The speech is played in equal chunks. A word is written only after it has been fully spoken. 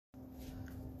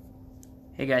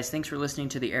Hey guys, thanks for listening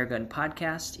to the Airgun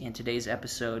Podcast. In today's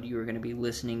episode, you are going to be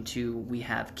listening to, we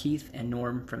have Keith and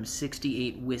Norm from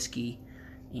 68 Whiskey,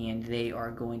 and they are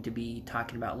going to be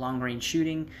talking about long-range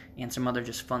shooting and some other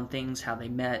just fun things, how they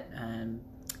met,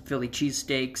 Philly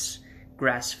cheesesteaks,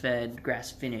 grass-fed,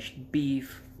 grass-finished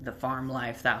beef, the farm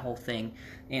life, that whole thing.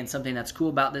 And something that's cool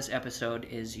about this episode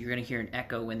is you're going to hear an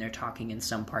echo when they're talking in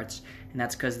some parts, and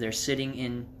that's because they're sitting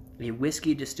in a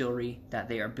whiskey distillery that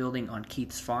they are building on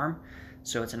Keith's farm.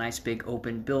 So it's a nice big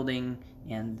open building,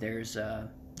 and there's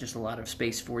just a lot of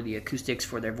space for the acoustics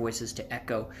for their voices to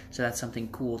echo. So that's something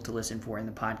cool to listen for in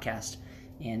the podcast.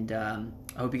 And I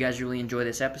hope you guys really enjoy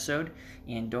this episode.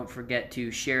 And don't forget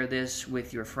to share this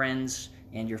with your friends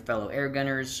and your fellow air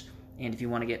gunners. And if you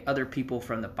want to get other people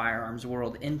from the firearms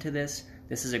world into this,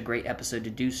 this is a great episode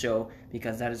to do so,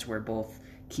 because that is where both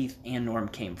Keith and Norm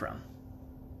came from.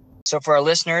 So for our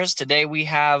listeners, today we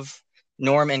have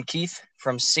Norm and Keith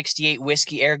from 68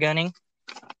 Whiskey Air Gunning.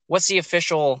 What's the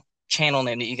official channel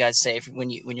name that you guys say when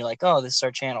you're like, oh, this is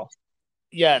our channel?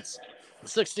 Yeah, it's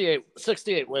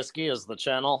 68 Whiskey is the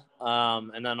channel.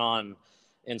 And then on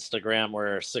Instagram,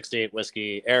 we're 68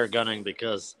 Whiskey Air Gunning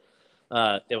because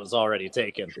it was already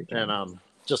taken. And I'm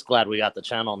just glad we got the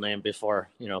channel name before,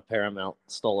 Paramount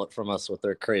stole it from us with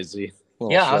their crazy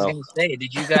little show. I was going to say,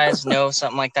 did you guys know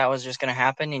something like that was just going to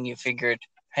happen, and you figured,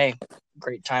 hey,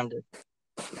 great time to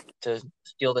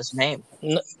steal this name?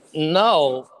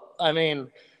 No, I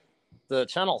mean, the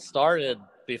channel started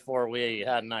before we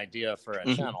had an idea for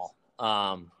a channel.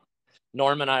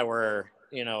 Norm and I were,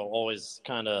 always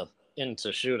kind of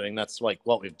into shooting. That's like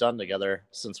what we've done together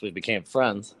since we became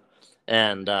friends.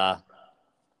 And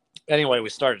anyway, we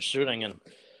started shooting, and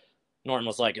Norm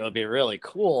was like, it would be really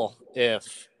cool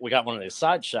if we got one of these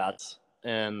side shots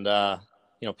and,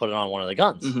 put it on one of the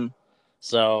guns.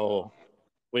 So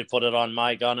we put it on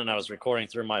my gun, and I was recording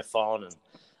through my phone, and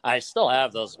I still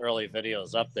have those early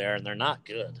videos up there, and they're not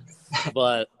good,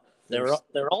 but they're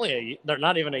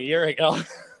not even a year ago.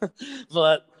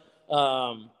 But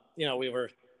we were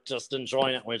just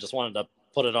enjoying it. We just wanted to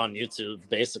put it on YouTube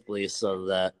basically so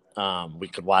that we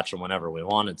could watch them whenever we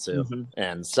wanted to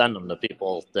and send them to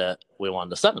people that we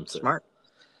wanted to send them to. Smart.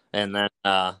 And then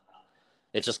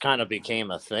it just kind of became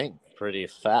a thing pretty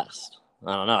fast.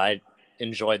 I don't know. I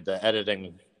enjoyed the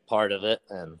editing part of it,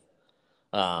 and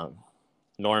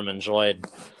Norm enjoyed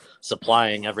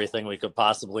supplying everything we could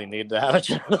possibly need to have a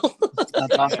channel.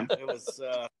 That's awesome. It was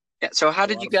so how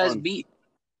did you guys meet?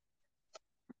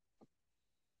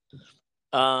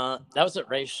 That was at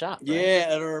Ray's shop, right?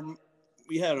 Yeah,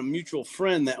 we had a mutual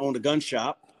friend that owned a gun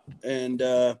shop, and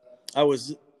I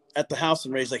was at the house,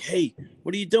 and Ray's like, hey,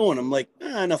 what are you doing? I'm like,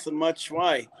 nothing much.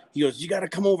 Why? He goes, you got to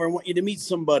come over. I want you to meet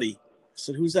somebody. I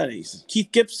said, who's that? He said, Keith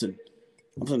Gibson.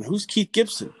 I'm saying, who's Keith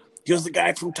Gibson? He goes, the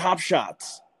guy from Top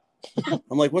Shots.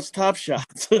 I'm like, what's Top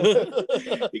Shots? He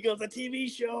goes, a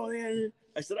TV show. Man.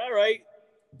 I said, all right.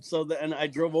 So then I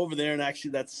drove over there, and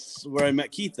actually that's where I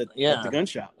met Keith at the gun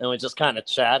shop. And we just kind of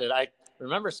chatted. I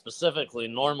remember specifically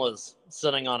Norm was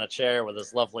sitting on a chair with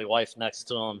his lovely wife next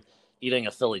to him eating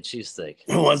a Philly cheesesteak.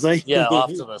 Was I? Yeah,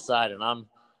 off to the side. And I'm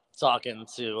talking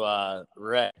to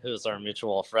Ray, who's our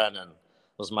mutual friend and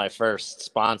was my first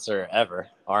sponsor ever,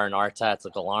 R&R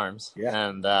Tactical Arms. Yeah.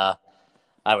 And I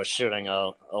was shooting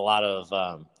a lot of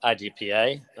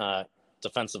IDPA,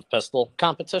 defensive pistol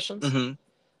competitions.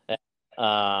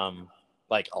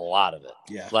 Like a lot of it.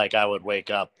 Yeah. Like I would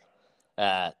wake up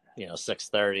at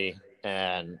 6:30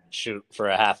 and shoot for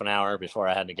a half an hour before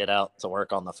I had to get out to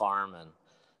work on the farm, and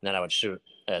then I would shoot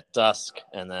at dusk.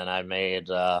 And then I made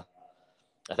I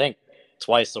think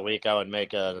twice a week I would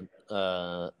make a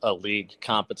league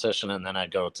competition, and then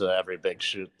I'd go to every big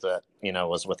shoot that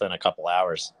was within a couple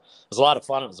hours. It was a lot of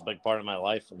fun. It was a big part of my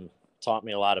life and taught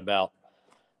me a lot about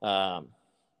how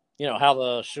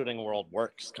the shooting world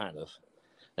works, kind of,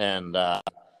 and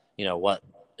what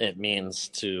it means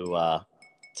to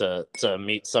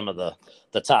meet some of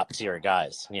the top tier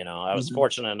guys. I was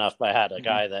fortunate enough. I had a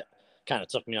guy that kind of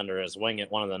took me under his wing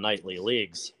at one of the nightly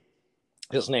leagues.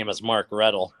 His name is Mark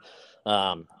Reddle,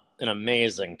 an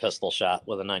amazing pistol shot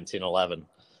with a 1911,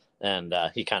 and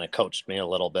he kind of coached me a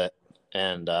little bit.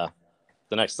 And the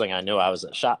next thing I knew, I was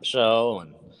at SHOT Show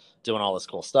and doing all this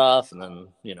cool stuff. And then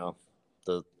I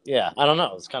don't know,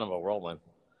 it was kind of a whirlwind,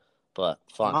 but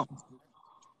fun. Wow.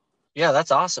 Yeah,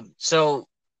 that's awesome. So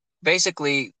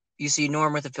basically, you see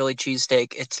Norm with a Philly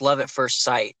cheesesteak. It's love at first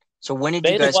sight. So when did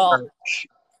you guys start?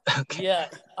 Okay. Yeah,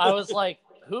 I was like,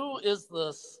 who is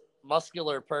this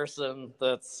muscular person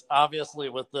that's obviously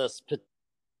with this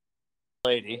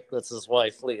lady? That's his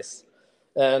wife, Lise.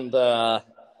 And I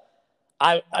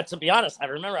to be honest, I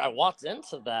remember I walked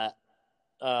into that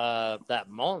that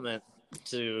moment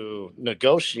to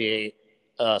negotiate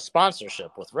a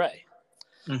sponsorship with Ray.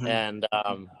 Mm-hmm. And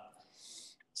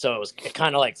so it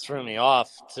kind of like threw me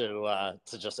off to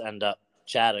just end up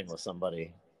chatting with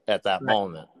somebody at that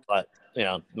moment. But,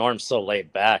 Norm's so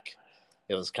laid back,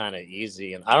 it was kind of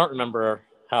easy. And I don't remember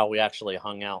how we actually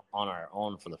hung out on our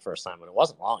own for the first time, but it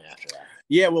wasn't long after that.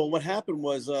 Yeah, well, what happened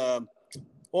was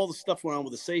all the stuff went on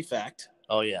with the SAFE Act.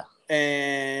 Oh, yeah.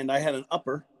 And I had an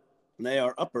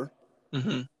AR upper,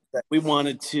 mm-hmm. that we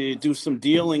wanted to do some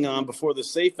dealing on before the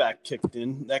SAFE Act kicked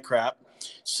in, that crap.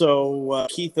 So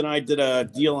Keith and I did a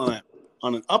deal on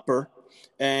an upper,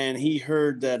 and he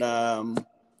heard that,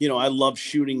 I love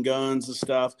shooting guns and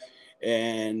stuff,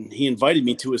 and he invited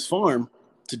me to his farm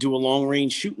to do a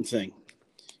long-range shooting thing,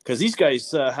 because these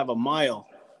guys have a mile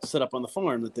set up on the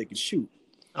farm that they could shoot.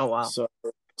 Oh, wow.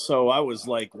 So I was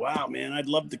like, wow, man, I'd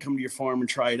love to come to your farm and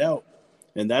try it out.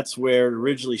 And that's where it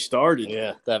originally started.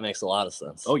 Yeah, that makes a lot of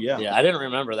sense. Oh, yeah. Yeah, I didn't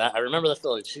remember that. I remember the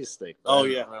Philly cheesesteak. Oh, I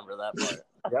yeah. remember that part.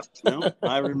 Yep. No,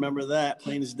 I remember that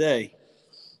plain as day.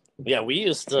 Yeah, we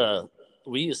used to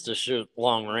shoot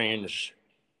long range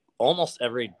almost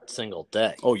every single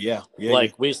day. Oh, yeah.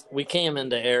 Like we came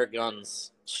into air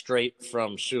guns straight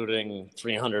from shooting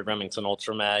 300 Remington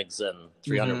Ultra Mags and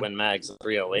 300 Win Mags and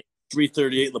 308.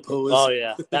 338 Lapoas. Oh,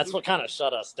 yeah. That's what kind of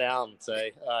shut us down,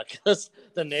 say, because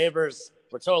the neighbors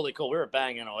were totally cool. We were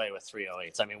banging away with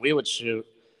 308s. I mean, we would shoot,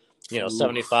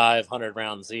 75, 100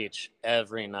 rounds each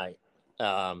every night.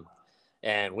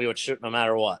 And we would shoot no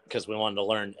matter what, because we wanted to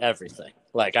learn everything.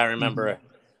 Like, I remember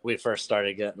we first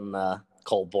started getting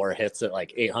cold bore hits at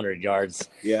like 800 yards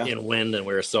in wind, and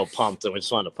we were so pumped, and we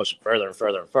just wanted to push it further and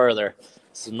further and further.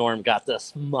 So Norm got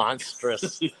this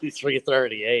monstrous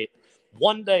 338.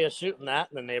 One day of shooting that,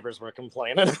 and the neighbors were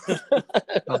complaining.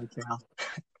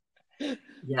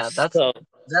 Yeah,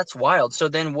 that's wild. So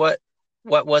then what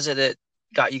was it that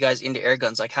got you guys into air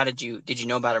guns? Like, how did you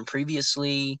know about them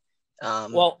previously?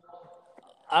 Well,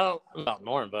 I don't know about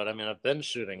Norm, but I mean, I've been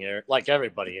shooting air like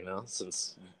everybody,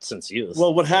 since youth.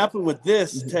 Well, what happened with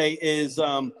this, Tay, is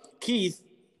Keith,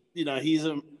 he's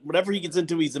whatever he gets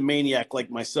into, he's a maniac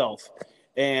like myself.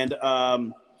 And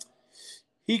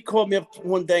he called me up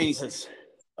one day and he says,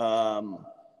 I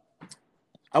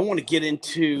want to get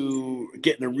into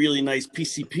getting a really nice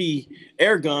PCP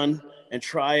air gun and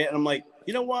try it. And I'm like,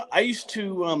 you know what? I used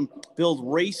to build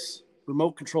race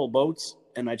remote control boats,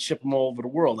 and I'd ship them all over the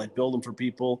world. I'd build them for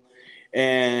people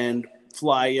and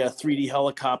fly 3D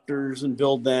helicopters and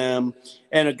build them.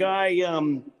 And a guy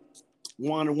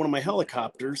wanted one of my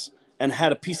helicopters and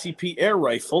had a PCP air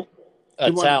rifle.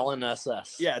 Talon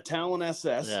SS. Yeah, Talon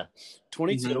SS. Yeah.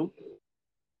 22.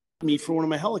 Me for one of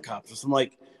my helicopters. I'm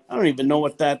like, I don't even know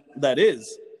what that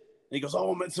is. And he goes,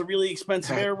 oh, it's a really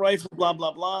expensive air rifle, blah,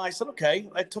 blah, blah. I said, okay.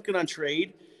 I took it on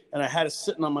trade, and I had it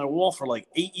sitting on my wall for like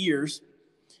 8 years.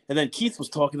 And then Keith was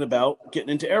talking about getting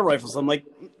into air rifles. I'm like,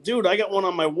 dude, I got one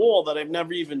on my wall that I've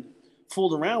never even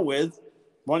fooled around with.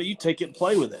 Why don't you take it and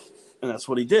play with it? And that's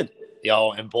what he did.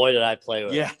 Yo, and boy, did I play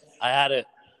with it. Yeah. I had it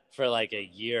for like a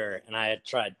year, and I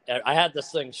had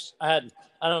this thing. I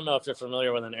don't know if you're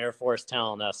familiar with an Air Force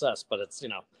Talon SS, but it's,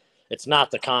 it's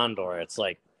not the Condor. It's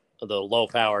like the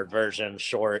low-powered version,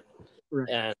 short.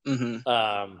 Right. And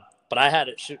but I had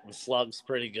it shooting slugs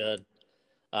pretty good.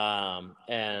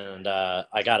 And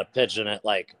I got a pigeon at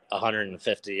like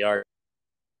 150 yards.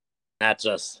 That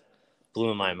just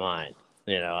blew my mind,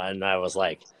 and I was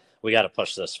like, we got to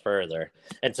push this further.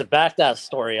 And to back that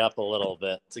story up a little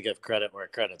bit, to give credit where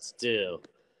credit's due,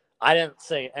 I didn't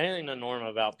say anything to Norm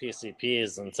about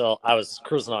PCPs until I was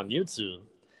cruising on YouTube,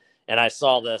 and I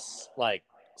saw this like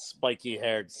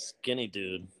spiky-haired skinny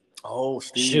dude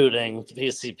shooting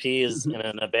PCPs in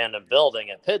an abandoned building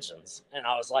at Pigeons. And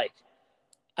I was like,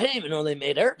 I didn't even know they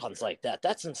made air guns like that.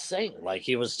 That's insane. Like,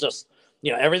 he was just,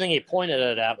 everything he pointed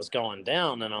it at was going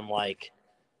down. And I'm like,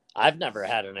 I've never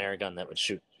had an air gun that would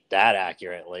shoot that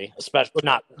accurately, especially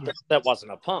that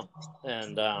wasn't a pump.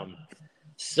 And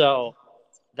so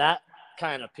that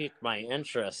kind of piqued my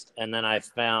interest. And then I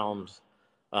found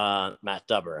Matt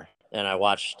Dubber, and I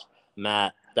watched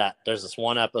Matt. There's this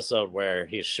one episode where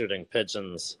he's shooting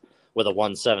pigeons with a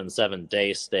 177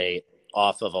 day state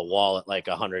off of a wall at like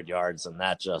 100 yards, and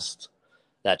that just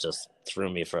threw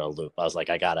me for a loop. I was like,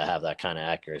 I gotta have that kind of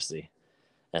accuracy.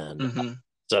 And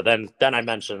so then I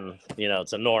mentioned,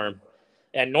 to Norm,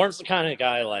 and Norm's the kind of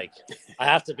guy, like, I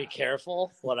have to be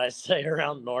careful what I say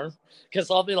around Norm, because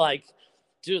I'll be like,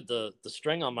 dude, the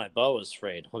string on my bow is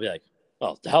frayed. He'll be like,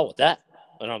 oh, the hell with that.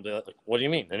 And I'll be like, what do you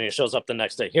mean? And he shows up the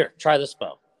next day. Here, try this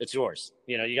bow. It's yours.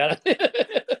 You gotta.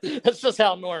 That's just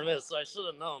how Norm is. So I should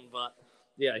have known, but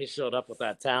yeah, he showed up with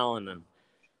that Talon, and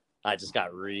I just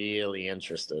got really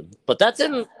interested. But that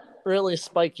didn't really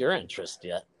spike your interest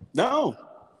yet. No.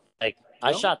 Like,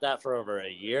 I shot that for over a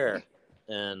year,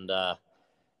 and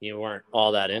you weren't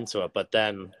all that into it. But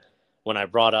then when I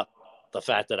brought up the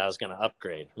fact that I was going to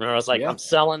upgrade, remember, I was like, I'm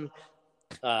selling.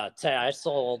 I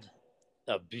sold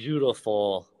a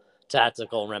beautiful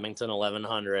tactical Remington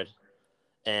 1100,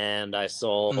 and I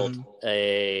sold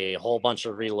a whole bunch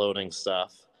of reloading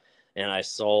stuff, and I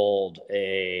sold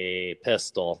a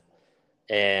pistol,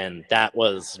 and that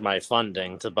was my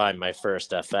funding to buy my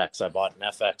first FX. I bought an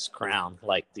FX Crown,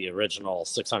 like the original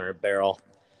 600 barrel,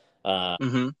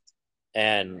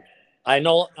 and I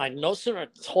no sooner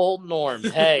told Norm,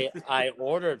 hey, I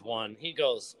ordered one. He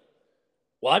goes,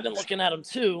 well, I've been looking at them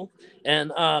too,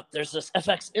 and there's this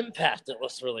FX Impact that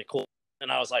looks really cool.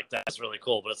 And I was like, that's really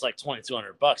cool, but it's like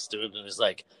 $2,200, dude. And he's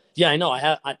like, yeah, I know.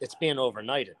 It's being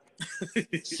overnighted.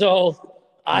 So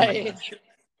I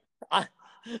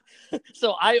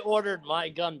ordered my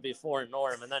gun before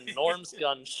Norm, and then Norm's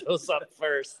gun shows up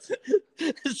first.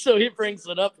 So he brings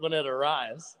it up when it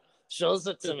arrives, shows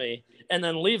it to me, and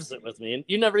then leaves it with me. And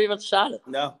you never even shot it.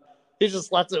 No. He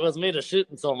just left it with me to shoot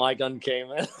until my gun came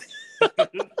in.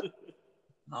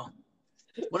 Oh,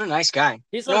 what a nice guy.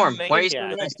 He's Norm. a Why are you so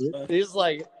maniac. nice, dude? He's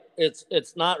like,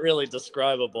 it's not really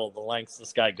describable the lengths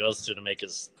this guy goes to make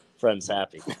his friends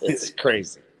happy. It's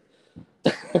crazy.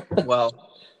 Well,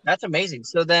 that's amazing.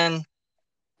 So then,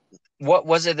 what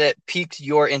was it that piqued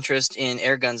your interest in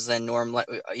air guns then, Norm?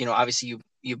 You know, obviously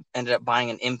you ended up buying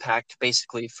an Impact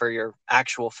basically for your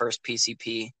actual first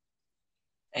PCP.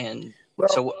 And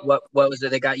so what was it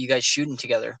that got you guys shooting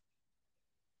together?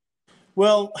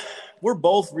 Well, we're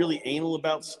both really anal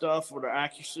about stuff with our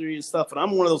accuracy and stuff, and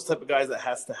I'm one of those type of guys that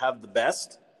has to have the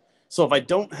best. So if I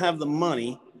don't have the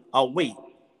money, I'll wait.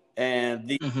 And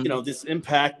this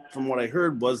Impact, from what I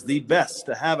heard, was the best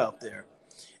to have out there.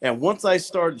 And once I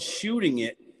started shooting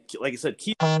it, like I said,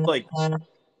 Keith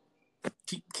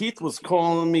was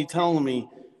calling me, telling me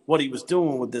what he was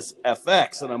doing with this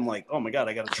FX, and I'm like, oh my God,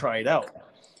 I got to try it out.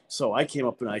 So I came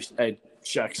up and I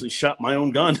actually shot my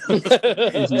own gun,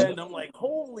 and I'm like,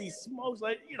 holy smokes!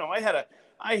 I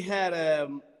had a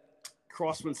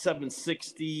Crossman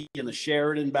 760 and a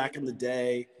Sheridan back in the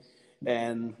day,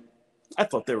 and I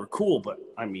thought they were cool, but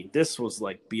I mean, this was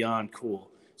like beyond cool.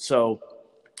 So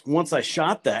once I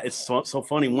shot that, it's so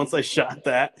funny. Once I shot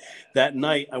that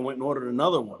night, I went and ordered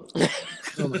another one.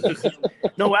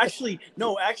 No, actually,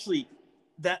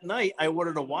 that night I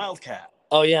ordered a Wildcat.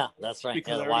 Oh yeah, that's right.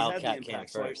 Because the Wildcat came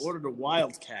first. So I ordered a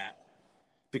Wildcat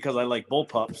because I like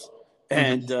bullpups,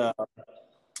 and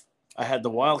I had the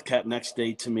Wildcat next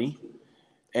day to me,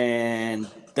 and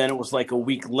then it was like a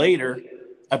week later,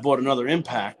 I bought another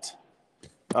Impact.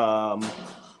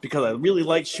 Because I really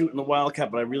like shooting the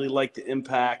Wildcat, but I really like the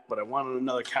Impact, but I wanted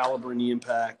another caliber in the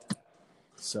Impact.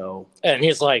 So, and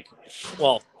he's like,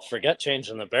 well, forget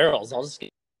changing the barrels. I'll just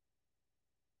get...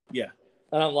 Yeah.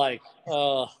 And I'm like,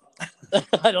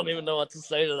 I don't even know what to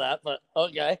say to that, but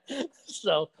okay.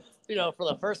 So, for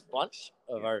the first bunch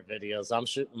of our videos, I'm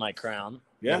shooting my Crown.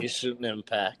 Yeah. He's shooting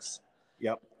Impacts.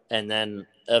 Yep. And then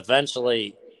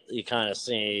eventually you kind of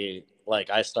see,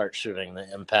 like, I start shooting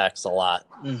the Impacts a lot.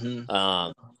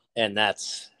 And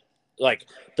that's like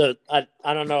I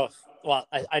don't know if, well,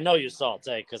 I know you saw it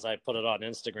today because I put it on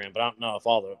Instagram, but I don't know if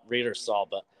all the readers saw,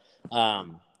 but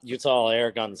Utah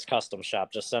Air Guns Custom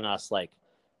Shop just sent us like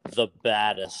the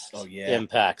baddest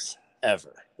Impacts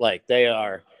ever. Like, they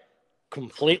are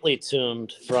completely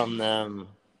tuned from them,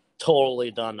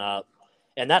 totally done up.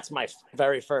 And that's my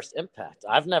very first Impact.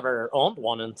 I've never owned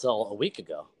one until a week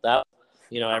ago. That,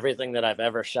 everything that I've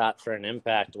ever shot for an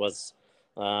Impact was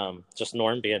just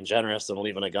Norm being generous and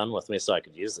leaving a gun with me so I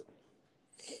could use it.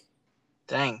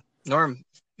 Dang. Norm,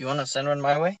 you want to send one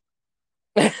my way?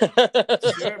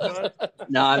 Sure, bud.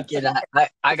 No, I'm kidding.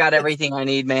 I got everything I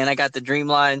need, man. I got the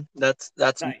Dreamline. That's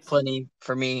nice. Plenty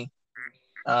for me.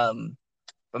 But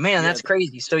man, that's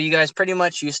crazy. So you guys pretty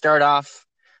much, you start off,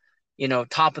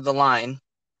 top of the line,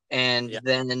 and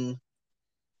then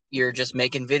you're just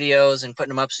making videos and putting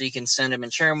them up so you can send them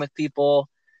and share them with people.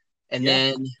 And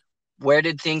then where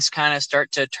did things kind of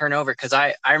start to turn over? Because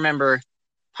I remember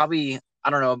probably, I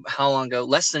don't know how long ago,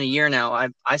 less than a year now,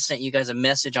 I sent you guys a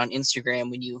message on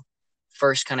Instagram when you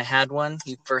first kind of had one.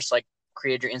 You first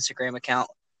created your Instagram account.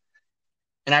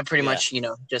 And I pretty much,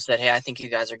 just said, hey, I think you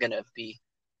guys are going to be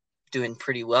doing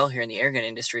pretty well here in the airgun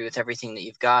industry with everything that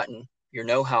you've got and your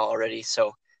know-how already.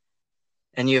 So,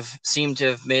 and you've seemed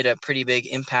to have made a pretty big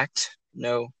impact.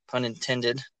 No pun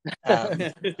intended.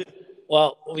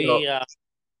 Well,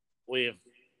 we've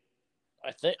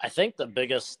I think the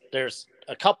biggest, there's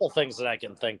a couple things that I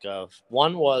can think of.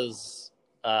 One was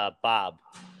Bob,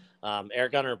 Air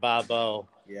Gunner Bobo,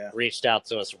 reached out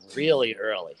to us really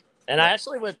early, and I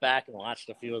actually went back and watched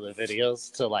a few of the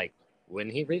videos to like when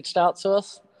he reached out to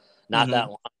us, not that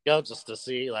long ago, just to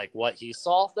see like what he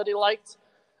saw that he liked,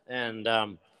 and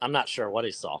I'm not sure what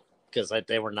he saw because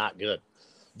they were not good,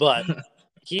 but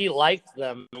he liked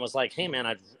them and was like, hey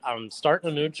man, I'm starting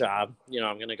a new job,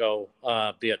 I'm gonna go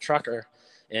be a trucker,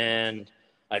 and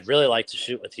I'd really like to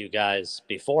shoot with you guys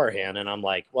beforehand. And I'm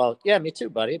like, well, yeah, me too,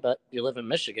 buddy, but you live in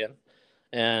Michigan,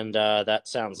 and that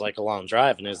sounds like a long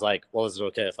drive. And he's like, well, is it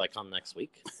okay if I come next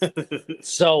week?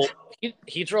 So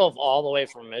he drove all the way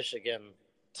from Michigan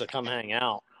to come hang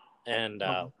out, and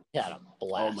we had a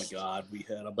blast. Oh my God, we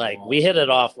had a blast. Like, we hit it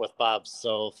off with Bob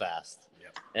so fast.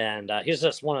 Yep. And he's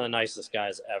just one of the nicest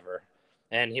guys ever.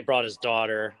 And he brought his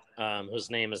daughter, whose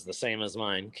name is the same as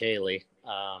mine, Kaylee.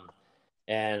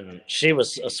 And she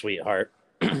was a sweetheart.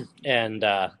 And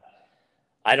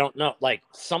I don't know, like,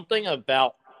 something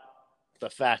about the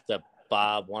fact that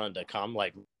Bob wanted to come,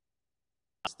 like,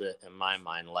 in my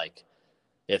mind, like,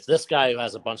 if this guy who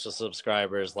has a bunch of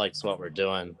subscribers likes what we're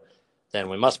doing, then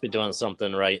we must be doing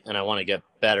something right, and I want to get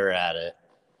better at it.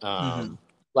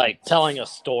 Like telling a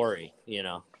story,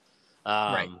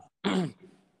 Right.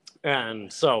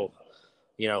 And so,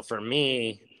 for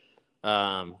me,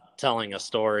 telling a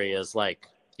story is like,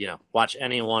 watch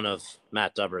any one of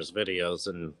Matt Dubber's videos,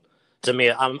 and to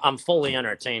me, I'm fully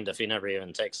entertained if he never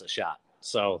even takes a shot.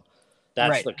 So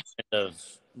that's the kind of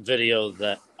video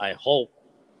that I hope,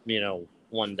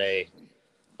 one day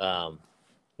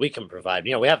we can provide.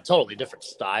 We have a totally different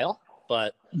style,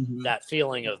 but that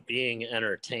feeling of being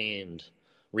entertained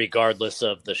regardless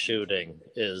of the shooting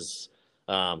is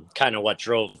kind of what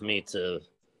drove me to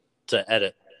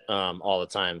edit all the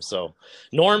time. So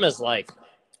Norm is like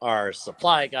our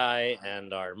supply guy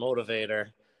and our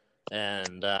motivator,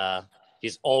 and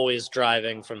he's always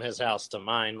driving from his house to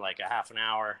mine like a half an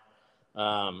hour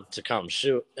to come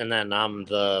shoot, and then I'm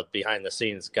the behind the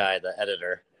scenes guy, the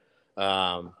editor.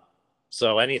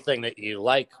 So anything that you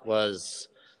like was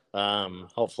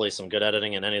hopefully some good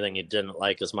editing, and anything you didn't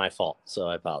like is my fault, so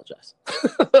I apologize.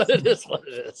 It is what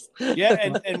it is. Yeah,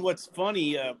 and what's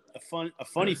funny, a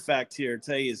funny fact here to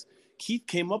tell you is Keith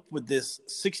came up with this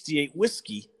 68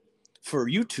 whiskey for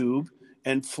YouTube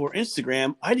and for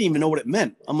Instagram. I didn't even know what it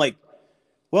meant. I'm like,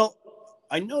 well,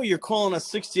 I know you're calling us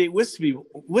 68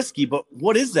 whiskey, but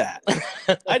what is that?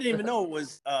 I didn't even know it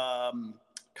was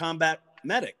combat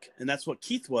medic, and that's what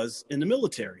Keith was in the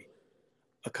military,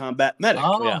 a combat medic.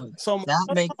 Oh, so that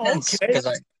makes sense.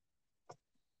 Okay.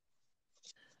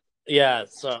 Yeah,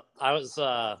 so I was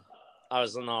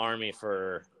in the Army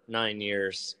for 9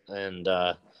 years, and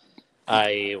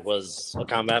I was a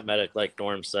combat medic, like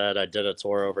Norm said. I did a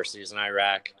tour overseas in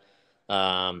Iraq,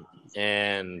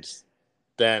 and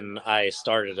then I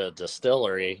started a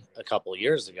distillery a couple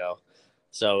years ago.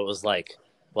 So it was like,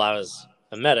 well, I was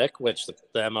a medic, which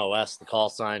the MOS, the call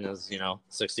sign is,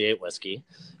 68 whiskey.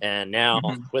 And now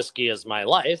whiskey is my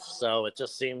life. So it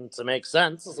just seemed to make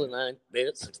sense. And I made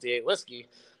it 68 whiskey.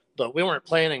 But we weren't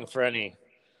planning for any,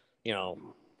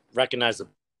 recognize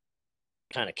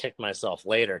kind of kicked myself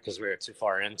later because we were too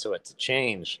far into it to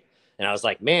change. And I was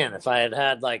like, man, if I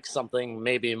had like something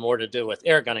maybe more to do with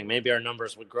air gunning, maybe our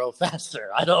numbers would grow faster.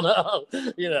 I don't know.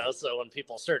 So when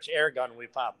people search air gun, we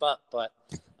pop up, but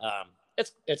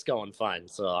it's going fine.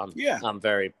 So I'm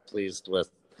very pleased with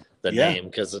the name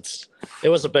because it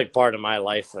was a big part of my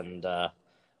life. And,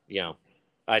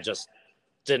 I just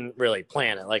didn't really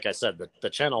plan it. Like I said, the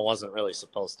channel wasn't really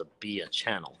supposed to be a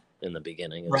channel in the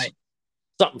beginning. It was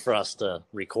something for us to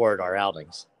record our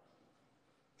outings.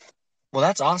 Well,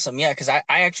 that's awesome. Yeah, because I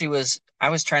actually was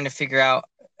trying to figure out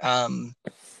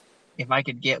if I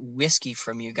could get whiskey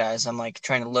from you guys. I'm like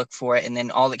trying to look for it, and then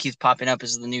all that keeps popping up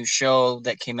is the new show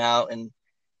that came out, and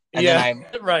then I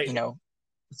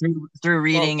through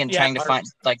reading and trying to find,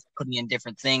 like, putting in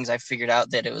different things, I figured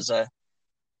out that it was the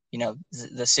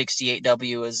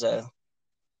 68W is a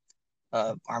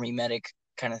Army medic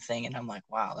kind of thing, and I'm like,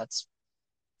 wow,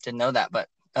 didn't know that, but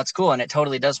that's cool, and it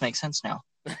totally does make sense now.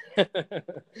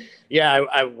 Yeah,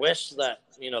 I wish that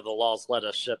the laws let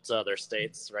us ship to other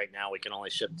states. Right now we can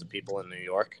only ship to people in New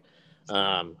York.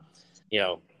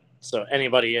 So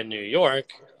anybody in New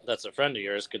York that's a friend of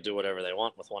yours could do whatever they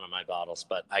want with one of my bottles,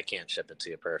 but I can't ship it to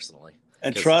you personally.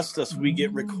 And trust us, we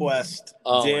get requests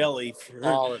daily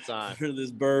all the time for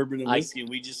this bourbon and whiskey.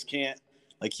 We just can't,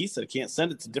 like he said, can't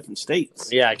send it to different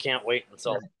states. Yeah, I can't wait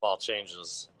until the law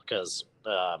changes because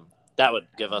that would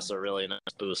give us a really nice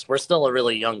boost. We're still a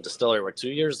really young distillery. We're 2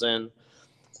 years in,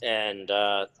 And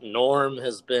Norm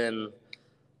has been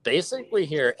basically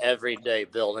here every day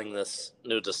building this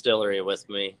new distillery with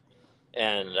me.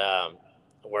 And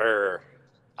we're,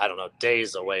 I don't know,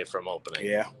 days away from opening.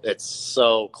 Yeah. It's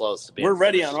so close to being We're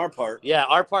ready finished. on our part. Yeah,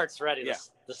 our part's ready. Yeah.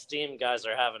 The steam guys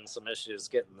are having some issues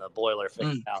getting the boiler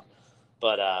figured out.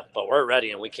 But we're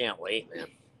ready and we can't wait,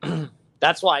 man.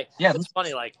 That's why it's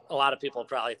funny. Like a lot of people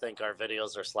probably think our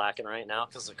videos are slacking right now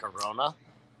because of Corona.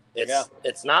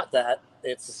 It's not that.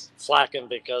 It's slacking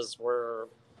because we're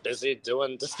busy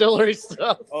doing distillery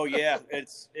stuff. Oh yeah,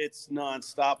 it's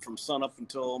nonstop from sun up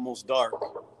until almost dark.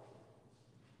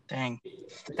 Dang,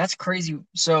 that's crazy.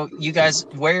 So you guys,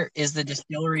 where is the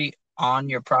distillery on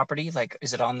your property? Like,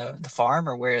 is it on the farm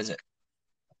or where is it?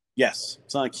 Yes,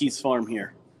 it's on Keith's farm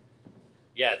here.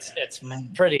 Yeah, it's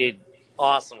pretty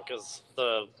awesome because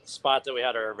the spot that we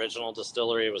had our original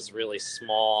distillery was really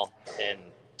small and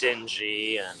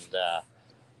dingy, and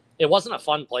it wasn't a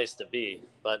fun place to be,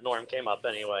 but Norm came up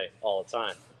anyway all the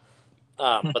time.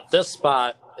 But this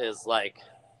spot is like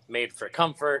made for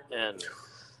comfort and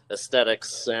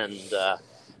aesthetics, and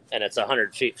it's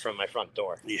 100 feet from my front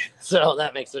door. Yeah. So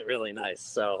that makes it really nice.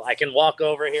 So I can walk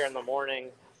over here in the morning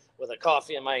with a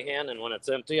coffee in my hand, and when it's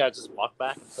empty, I just walk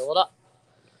back and fill it up.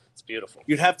 It's beautiful.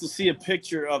 You'd have to see a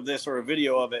picture of this or a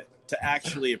video of it to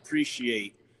actually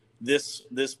appreciate this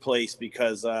place,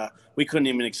 because we couldn't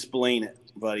even explain it,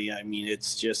 buddy. I mean,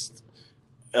 it's just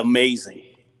amazing.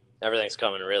 Everything's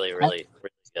coming really, really,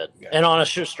 really good. Yeah. And on a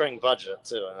shoestring budget,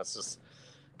 too. And it's just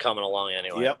coming along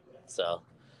anyway. Yep. So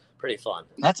pretty fun.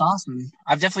 That's awesome.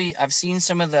 I've seen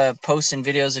some of the posts and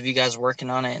videos of you guys working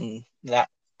on it, and that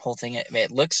whole thing,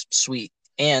 it looks sweet.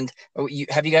 And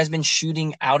have you guys been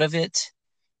shooting out of it?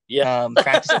 Yeah.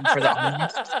 Practicing for the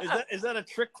audience? Is that a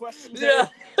trick question? Yeah.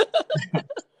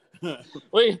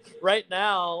 Right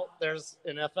now there's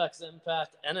an FX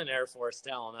Impact and an Air Force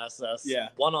Talon SS. Yeah.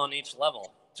 One on each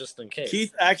level, just in case.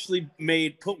 Keith actually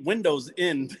put windows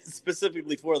in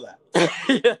specifically for that.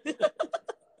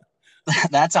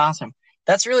 That's awesome.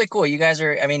 That's really cool. You guys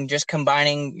are, I mean, just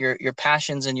combining your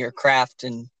passions and your craft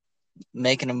and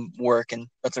making them work, and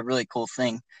that's a really cool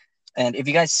thing. And if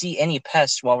you guys see any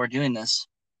pests while we're doing this,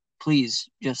 please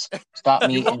just stop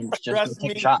me and just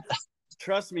take a shot.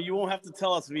 Trust me, you won't have to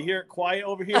tell us. If you hear it quiet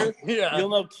over here, yeah, you'll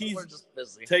know Keith's just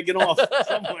busy taking off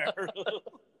somewhere.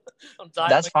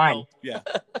 That's fine. Yeah.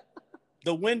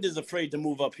 The wind is afraid to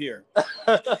move up here.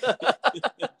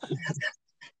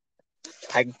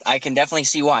 I can definitely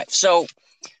see why. So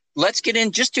let's get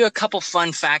in, just do a couple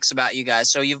fun facts about you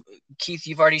guys. So Keith,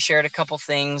 you've already shared a couple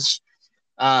things.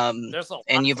 And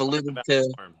you've alluded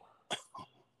to Norm.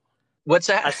 What's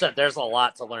that? I said there's a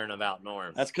lot to learn about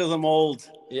Norm. That's because I'm old.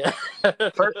 Yeah.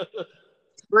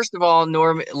 First of all,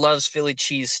 Norm loves Philly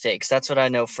cheesesteaks. That's what I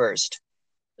know first.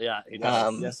 Yeah, he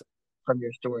does. Yes. From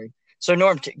your story. So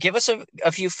Norm, give us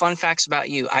a few fun facts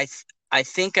about you. I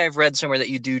think I've read somewhere that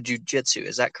you do jujitsu.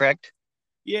 Is that correct?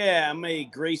 Yeah, I'm a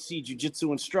Gracie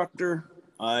jiu-jitsu instructor.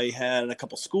 I had a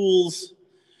couple schools.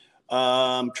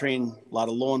 Trained a lot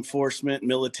of law enforcement,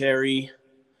 military.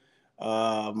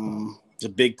 It's a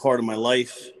big part of my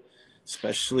life,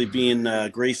 especially being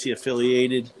Gracie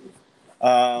affiliated.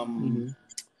 Let's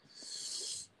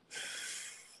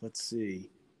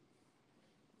see.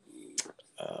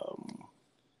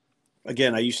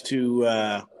 Again, I used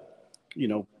to,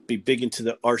 be big into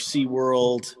the RC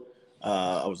world.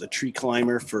 I was a tree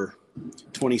climber for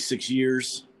 26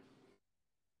 years.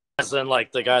 As in,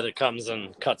 like the guy that comes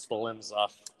and cuts the limbs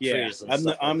off trees.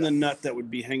 Yeah, I'm the nut that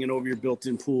would be hanging over your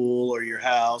built-in pool or your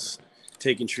house,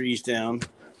 taking trees down.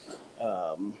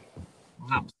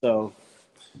 So,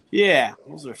 yeah,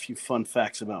 those are a few fun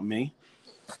facts about me.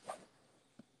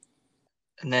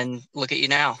 And then look at you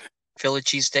now, Philly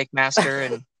cheesesteak master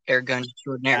and air gun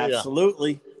extraordinaire.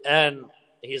 Absolutely. And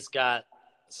he's got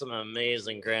some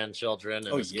amazing grandchildren,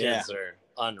 and his kids are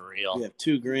unreal. We have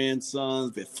 2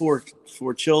 grandsons. We have 4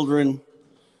 children.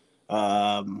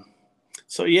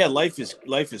 So yeah, life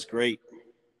is great.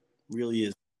 Really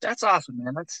is. That's awesome,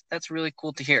 man. That's really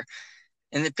cool to hear.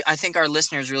 And I think our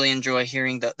listeners really enjoy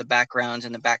hearing the backgrounds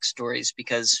and the backstories,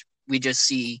 because we just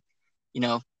see,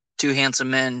 2 handsome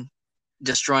men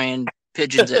destroying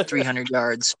pigeons at 300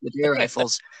 yards with air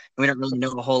rifles, and we don't really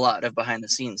know a whole lot of behind the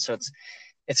scenes. So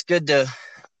it's good to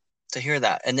hear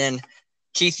that. And then,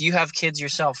 Keith, you have kids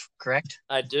yourself, correct?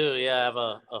 I do, yeah. I have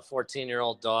a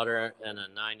 14-year-old daughter and a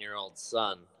 9-year-old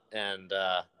son, and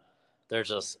they're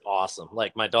just awesome.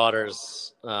 Like, my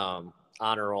daughter's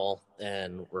honor roll,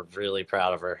 and we're really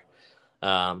proud of her.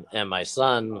 And my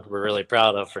son, we're really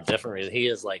proud of for different reasons. He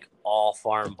is like all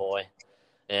farm boy,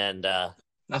 and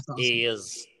That's awesome. he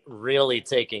is really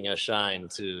taking a shine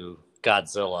to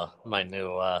Godzilla, my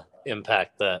new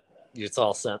impact that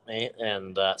Utah sent me,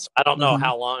 and so I don't know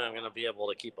how long I'm going to be able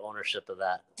to keep ownership of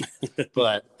that,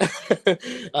 but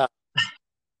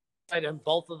and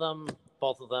both of them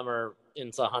are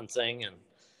into hunting, and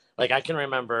like I can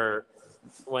remember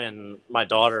when my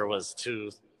daughter was 3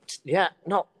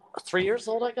 years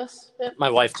old, I guess. Yeah. My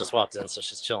wife just walked in, so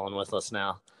she's chilling with us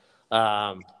now.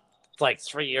 Like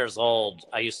 3 years old,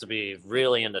 I used to be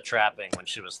really into trapping when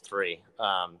she was 3.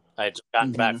 I had just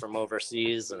gotten back from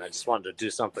overseas, and I just wanted to do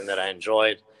something that I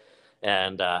enjoyed.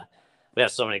 And we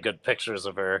have so many good pictures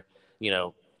of her,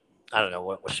 I don't know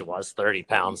what she was, 30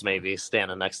 pounds maybe,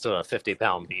 standing next to a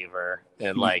 50-pound beaver,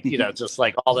 and like, just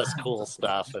like all this cool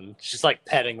stuff. And she's like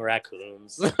petting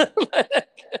raccoons.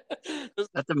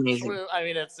 That's amazing. I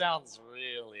mean, it sounds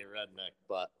really redneck,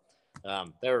 but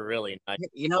they were really nice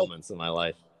moments in my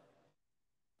life.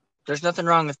 There's nothing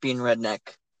wrong with being redneck.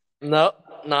 Nope,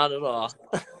 not at all.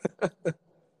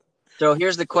 So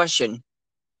here's the question.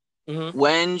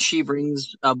 When she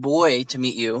brings a boy to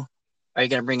meet you, are you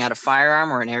going to bring out a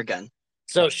firearm or an air gun?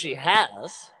 So she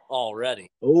has already.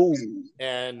 Oh.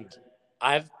 And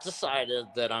I've decided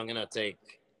that I'm going to take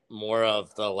more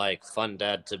of the like fun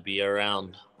dad to be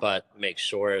around, but make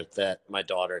sure that my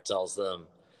daughter tells them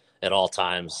at all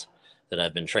times that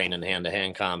I've been trained in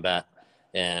hand-to-hand combat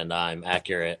and I'm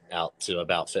accurate out to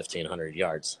about 1,500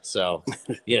 yards. So,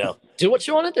 do what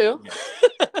you want to do.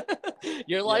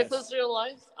 Your life is your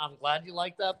life. I'm glad you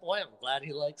like that boy. I'm glad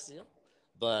he likes you.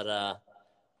 But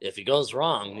if he goes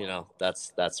wrong,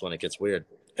 that's when it gets weird.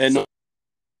 And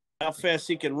how fast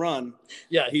he can run.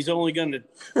 Yeah. He's only going to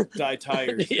die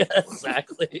tired. Yeah,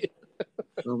 exactly.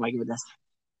 Oh, my goodness.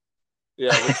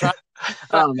 Yeah. We try.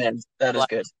 Oh, man. That is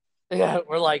good. Yeah.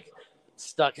 We're like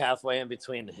stuck halfway in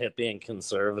between hippie and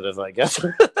conservative, I guess.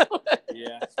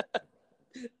 Yeah.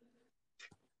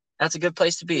 That's a good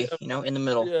place to be, in the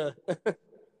middle. Yeah.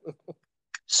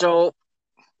 So,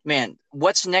 man,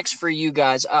 what's next for you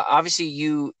guys? Obviously,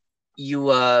 you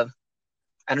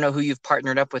I don't know who you've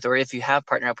partnered up with, or if you have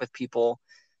partnered up with people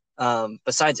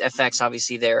besides FX.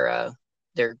 Obviously, they're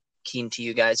keen to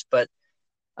you guys, but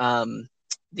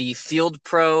the Field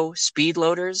Pro speed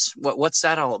loaders. What's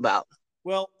that all about?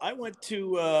 Well, I went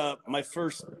to my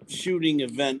first shooting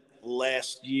event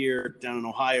last year down in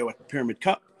Ohio at the Pyramid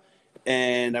Cup,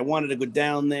 and I wanted to go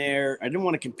down there. I didn't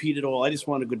want to compete at all. I just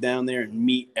wanted to go down there and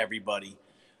meet everybody,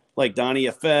 like Donnie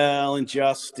FL and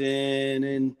Justin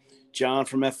and John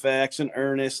from FX and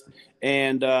Ernest.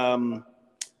 And I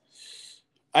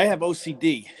have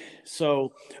OCD.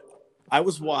 So I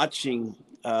was watching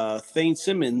Thane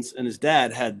Simmons and his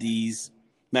dad had these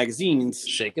magazines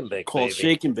Shake and Bake, called baby.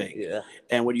 Shake and Bake. Yeah.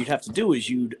 And what you'd have to do is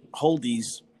you'd hold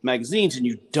these magazines and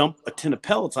you dump a tin of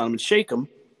pellets on them and shake them,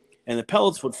 and the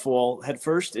pellets would fall head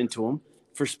first into them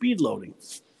for speed loading.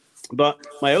 But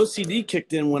my OCD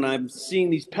kicked in when I'm seeing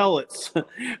these pellets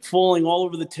falling all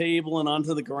over the table and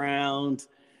onto the ground.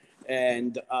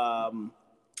 And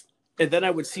then I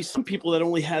would see some people that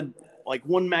only had like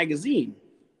one magazine.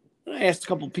 And I asked a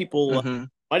couple of people,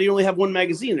 why do you only have one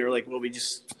magazine? They were like, well, we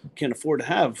just can't afford to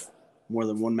have more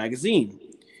than one magazine.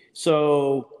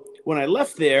 So when I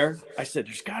left there, I said,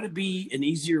 there's got to be an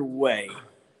easier way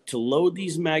to load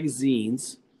these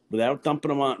magazines without dumping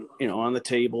them on, on the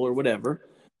table or whatever.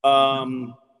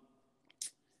 And,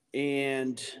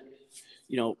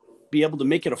 be able to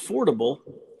make it affordable,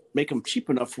 make them cheap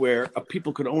enough where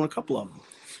people could own a couple of them.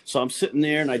 So I'm sitting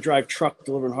there and I drive truck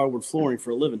delivering hardwood flooring for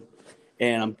a living.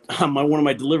 And I'm on one of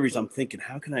my deliveries, I'm thinking,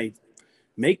 how can I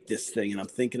make this thing? And I'm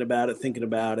thinking about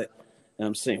it. And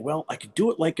I'm saying, well, I could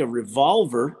do it like a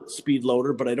revolver speed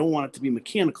loader, but I don't want it to be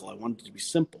mechanical. I want it to be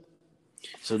simple.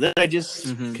 So then I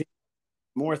just, the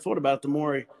more I thought about it, the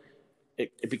more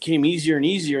it became easier and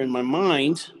easier in my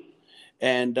mind.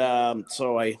 And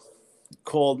so I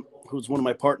called, who's one of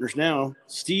my partners now,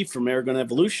 Steve from Airgun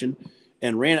Evolution,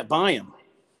 and ran it by him.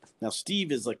 Now,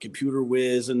 Steve is like computer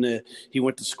whiz, and he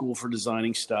went to school for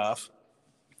designing stuff.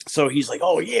 So he's like,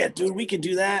 oh, yeah, dude, we can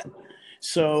do that.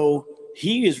 So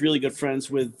he is really good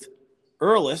friends with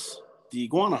Earlis, the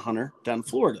iguana hunter down in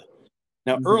Florida.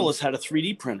 Now, Earlis had a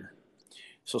 3D printer.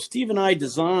 So Steve and I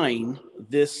designed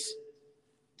this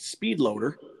speed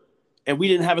loader, and we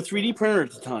didn't have a 3D printer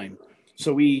at the time.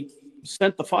 So we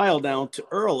sent the file down to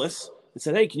Earlis and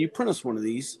said, hey, can you print us one of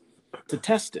these to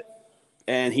test it?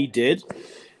 And he did.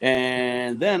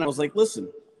 And then I was like, listen,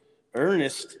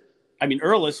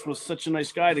 Earlis was such a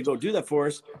nice guy to go do that for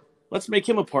us. Let's make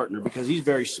him a partner because he's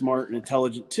very smart and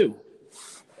intelligent too.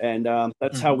 And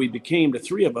that's how we became the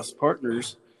three of us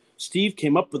partners. Steve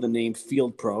came up with the name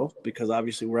Field Pro because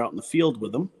obviously we're out in the field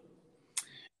with him.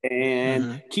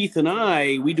 And Keith and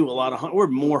I, we do a lot of we're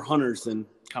more hunters than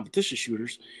competition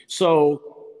shooters. So,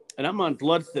 and I'm on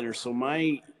blood thinner, so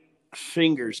my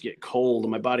fingers get cold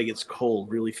and my body gets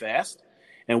cold really fast.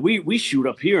 And we shoot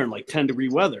up here in like 10-degree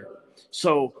weather.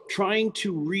 So trying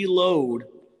to reload,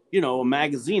 a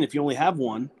magazine, if you only have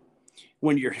one,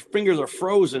 when your fingers are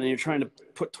frozen and you're trying to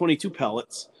put 22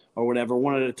 pellets or whatever,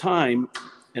 one at a time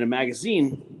in a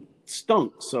magazine,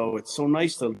 stunk. So it's so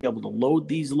nice to be able to load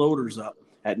these loaders up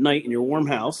at night in your warm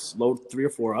house, load 3 or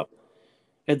 4 up.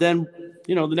 And then,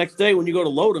 the next day when you go to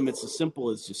load them, it's as simple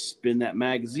as just spin that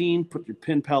magazine, put your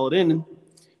pin pellet in, and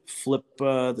flip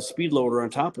the speed loader on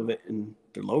top of it, and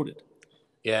they're loaded.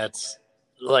 Yeah, it's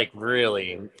like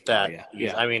really that.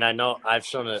 Yeah. I mean, I know I've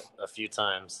shown it a few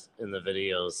times in the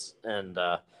videos, and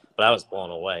but I was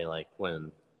blown away like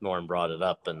when Norm brought it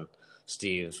up and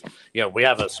Steve. We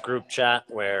have a group chat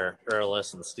where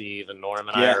Erlis and Steve and Norm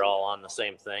and I are all on the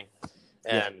same thing,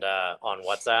 and on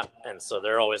WhatsApp, and so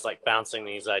they're always like bouncing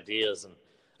these ideas, and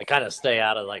I kind of stay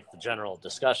out of like the general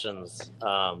discussions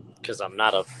because I'm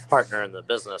not a partner in the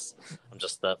business. I'm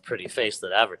just the pretty face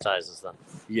that advertises them.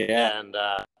 Yeah. And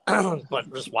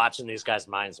but just watching these guys'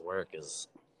 minds work is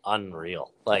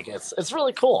unreal. Like it's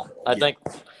really cool. I think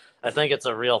it's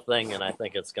a real thing, and I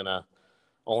think it's gonna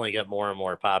only get more and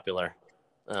more popular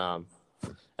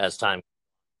as time.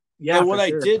 Yeah. And what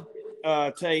I did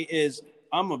tell you is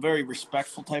I'm a very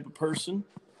respectful type of person,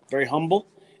 very humble.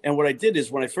 And what I did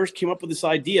is when I first came up with this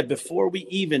idea, before we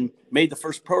even made the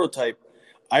first prototype,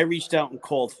 I reached out and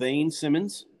called Thane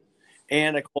Simmons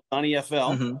and I called Donnie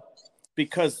FL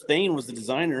because Thane was the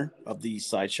designer of the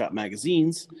Side Shot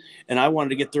magazines. And I wanted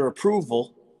to get their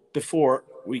approval before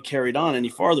we carried on any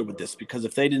farther with this, because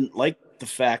if they didn't like the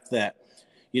fact that,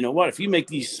 if you make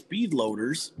these speed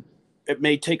loaders, it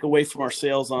may take away from our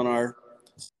sales on our,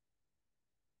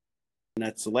 and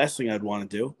that's the last thing I'd want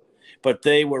to do. But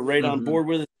they were right on board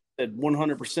with it. Said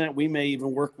 100%. We may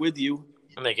even work with you.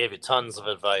 And they gave you tons of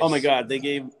advice. Oh my God, they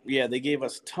gave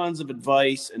us tons of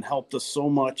advice and helped us so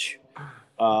much.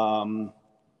 And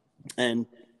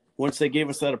once they gave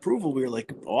us that approval, we were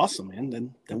like, awesome,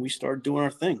 man. Then we started doing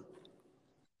our thing.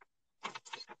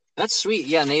 That's sweet.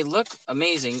 Yeah, and they look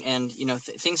amazing. And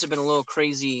things have been a little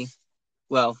crazy.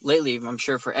 Well, lately, I'm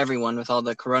sure for everyone with all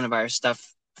the coronavirus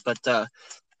stuff. But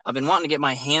I've been wanting to get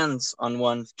my hands on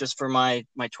one just for my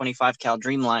 25 cal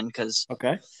Dreamline because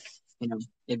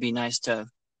it'd be nice to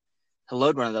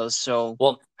load one of those. So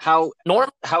how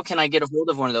can I get a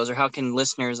hold of one of those, or how can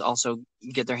listeners also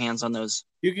get their hands on those?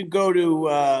 You can go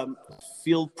to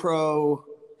Field Pro.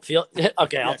 I'll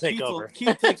take over.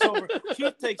 Keith takes over.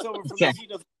 Keith takes over from this. He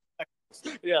doesn't.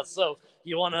 Yeah, so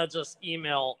you want to just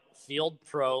email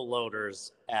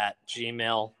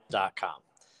fieldproloaders@gmail.com.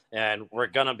 And we're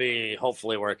going to be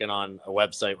hopefully working on a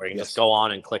website where you can just go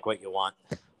on and click what you want.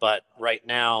 But right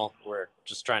now, we're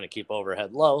just trying to keep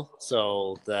overhead low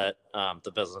so that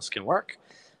the business can work.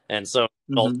 And so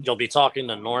you'll be talking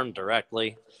to Norm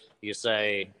directly. You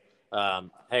say,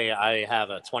 hey, I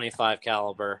have a 25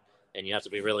 caliber, and you have to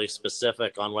be really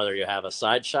specific on whether you have a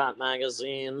side shot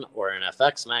magazine or an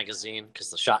FX magazine,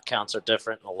 because the shot counts are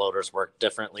different and the loaders work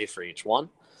differently for each one.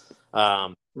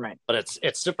 Right. But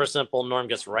it's super simple. Norm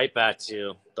gets right back to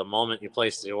you the moment you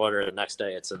place the order. The next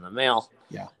day it's in the mail.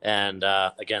 Yeah. And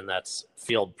again, that's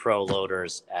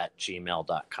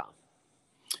fieldproloaders@gmail.com.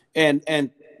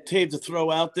 And Dave, to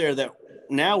throw out there that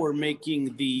now we're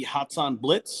making the Hatsan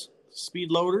Blitz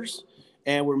speed loaders,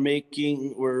 and we're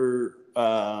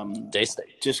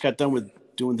Daystate. Just got done with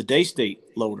doing the Daystate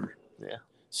loader. Yeah.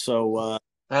 So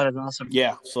that is awesome.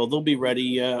 Yeah, so they'll be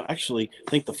ready. Actually, I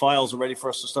think the files are ready for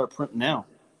us to start printing now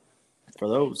for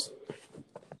those.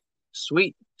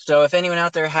 Sweet. So if anyone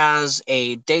out there has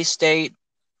a Daystate,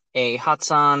 a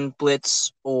Hatsan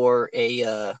Blitz, or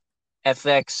a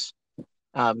FX,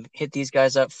 hit these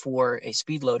guys up for a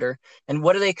speed loader. And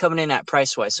what are they coming in at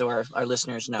price-wise, so our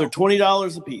listeners know? They're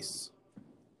 $20 a piece.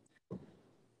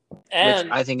 And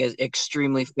which I think is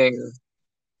extremely fair.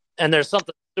 And there's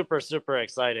something super, super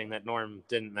exciting that Norm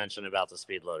didn't mention about the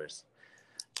speed loaders.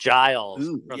 Giles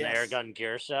from the Airgun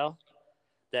Gear Show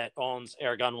that owns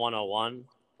Airgun 101.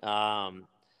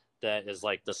 That is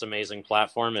like this amazing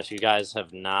platform. If you guys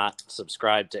have not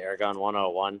subscribed to Airgun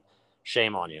 101,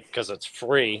 shame on you, because it's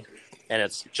free and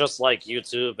it's just like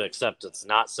YouTube, except it's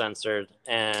not censored.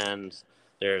 And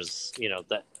there's,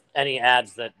 that any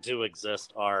ads that do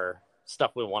exist are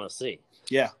stuff we want to see.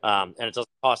 Yeah. And it doesn't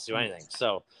cost you anything.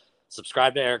 So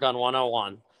subscribe to Airgun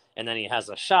 101, and then he has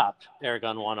a shop,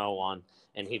 Airgun 101,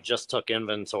 and he just took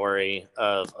inventory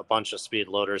of a bunch of speed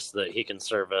loaders so that he can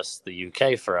service the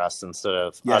UK for us instead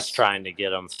of us trying to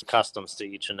get them customs to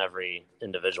each and every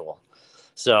individual.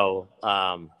 So,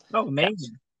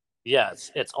 amazing. Yeah,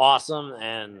 it's awesome.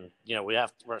 And, you know,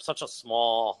 we're such a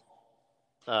small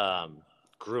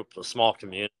group, a small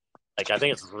community. Like, I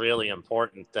think it's really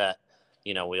important that,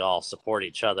 you know, we all support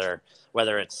each other,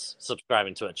 whether it's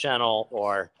subscribing to a channel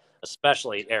or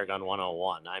especially Airgun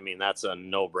 101. I mean, that's a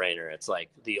no-brainer. It's like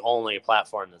the only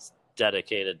platform that's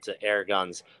dedicated to air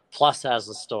guns, plus has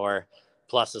a store,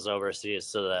 plus is overseas,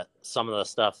 so that some of the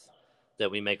stuff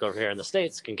that we make over here in the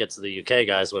States can get to the UK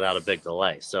guys without a big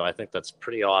delay. So I think that's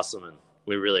pretty awesome, and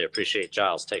we really appreciate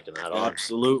Giles taking that on.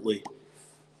 Absolutely.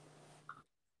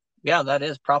 Yeah, that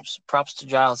is props to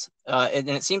Giles. And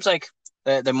it seems like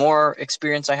the more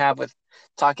experience I have with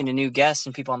talking to new guests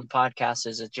and people on the podcast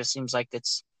is it just seems like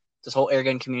this whole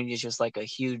airgun community is just like a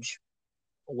huge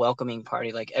welcoming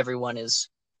party. Like everyone is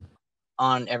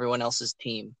on everyone else's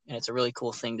team, and it's a really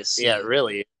cool thing to see. Yeah,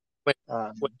 really.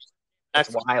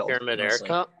 It's wild. Pyramid Air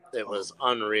Cup, it was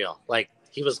unreal. Like,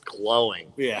 he was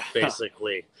glowing,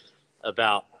 basically,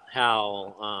 about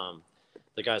how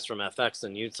the guys from FX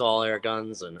and Utah Air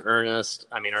Guns and Ernest.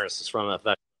 I mean, Ernest is from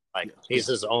FX. Like, he's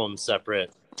his own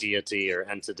separate deity or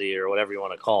entity or whatever you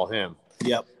want to call him.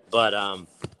 Yep. But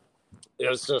it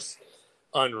was just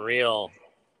unreal.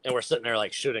 And we're sitting there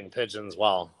like shooting pigeons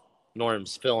while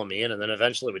Norm's filling me in. And then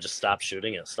eventually we just stopped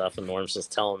shooting at stuff. And Norm's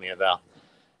just telling me about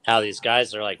how these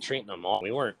guys are like treating them all.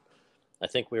 I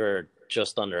think we were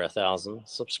just under 1,000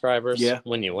 subscribers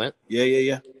when you went.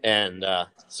 Yeah. And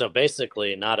so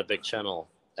basically not a big channel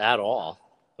at all.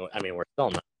 I mean, we're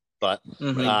still not, but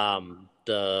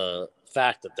the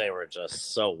fact that they were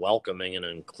just so welcoming and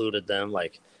included them,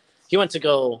 like, he went to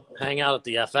go hang out at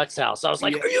the FX house. I was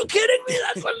like, are you kidding me?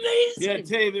 That's amazing. Yeah,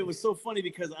 Dave, it was so funny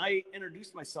because I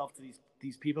introduced myself to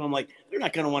these people. I'm like, they're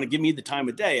not going to want to give me the time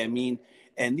of day. I mean,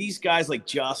 and these guys like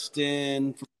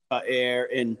Justin from Air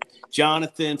and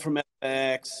Jonathan from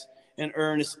FX and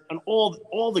Ernest and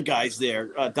all the guys there,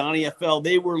 Donnie FL,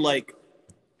 they were like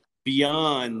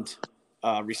beyond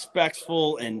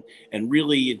respectful and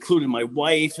really included my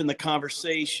wife in the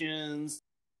conversations.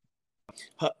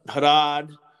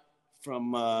 Harad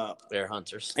from Air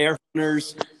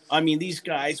Hunters. I mean, these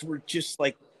guys were just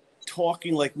like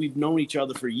talking like we've known each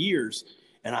other for years.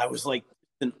 And I was like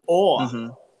in awe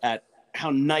at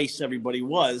how nice everybody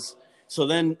was. So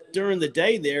then during the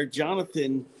day there,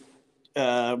 Jonathan,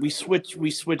 we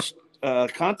switched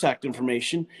contact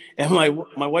information, and my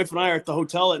wife and I are at the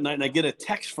hotel at night, and I get a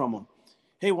text from him.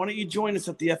 Hey, why don't you join us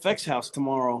at the FX house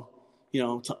tomorrow? You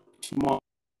know, tomorrow.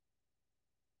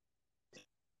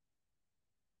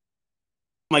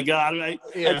 Oh my God, I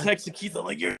texted Keith. I'm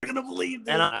like, you're gonna believe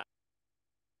this. And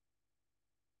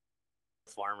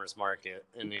farmers market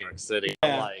in New York City.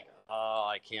 I'm like, oh,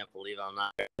 I can't believe I'm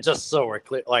not. Just so we're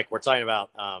clear, like we're talking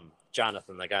about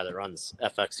Jonathan, the guy that runs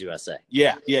FX USA.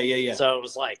 Yeah. So it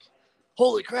was like,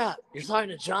 holy crap, you're talking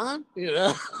to John? You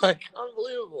know, like,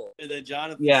 unbelievable. And then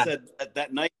Jonathan said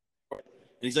that night, and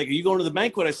he's like, are you going to the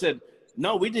banquet? I said,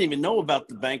 no, we didn't even know about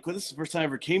the banquet. This is the first time I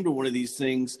ever came to one of these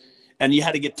things, and you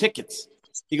had to get tickets.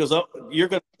 He goes, oh, you're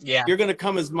gonna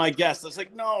come as my guest. I was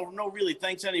like, no, really,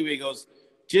 thanks anyway. He goes,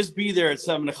 just be there at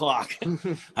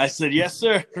 7:00. I said, yes,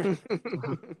 sir.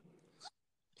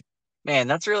 Man,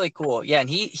 that's really cool. Yeah, and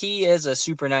he is a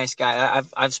super nice guy.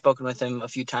 I've spoken with him a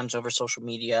few times over social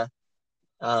media.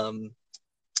 And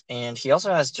he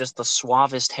also has just the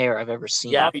suavest hair I've ever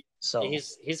seen. Yeah, so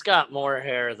he's got more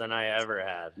hair than I ever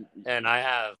had, and I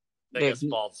have the biggest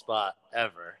bald spot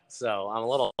ever. So I'm a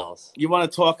little close. You want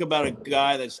to talk about a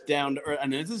guy that's down to earth? I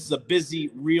mean, this is a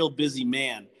real busy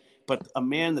man, but a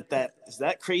man that is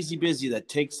that crazy busy that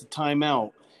takes the time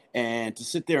out and to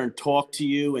sit there and talk to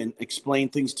you and explain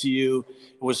things to you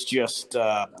was just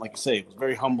like I say, it was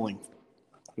very humbling.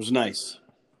 It was nice.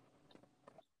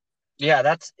 Yeah,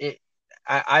 that's it.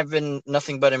 I've been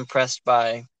nothing but impressed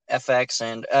by FX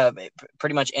and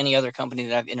pretty much any other company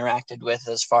that I've interacted with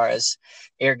as far as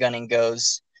air gunning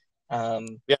goes.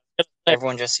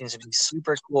 Everyone just seems to be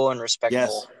super cool and respectful.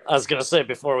 Yes. I was going to say,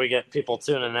 before we get people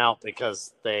tuning out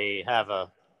because they have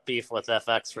a beef with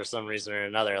FX for some reason or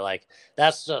another, like,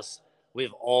 that's just,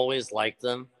 we've always liked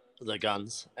them, the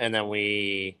guns, and then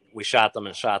we shot them,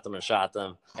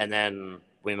 and then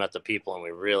we met the people and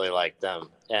we really liked them.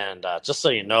 And just so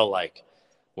you know, like,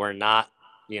 we're not,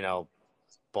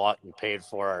 bought and paid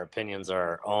for. Our opinions are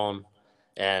our own,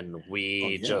 and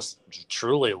we just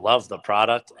truly love the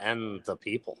product and the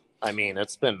people. I mean,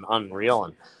 it's been unreal.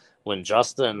 And when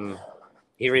Justin,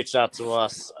 he reached out to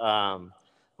us a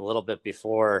little bit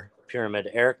before Pyramid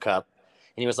Air Cup,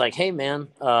 he was like, "Hey, man,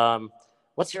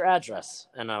 what's your address?"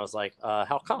 And I was like,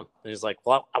 "How come?" And he's like,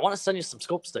 "Well, I want to send you some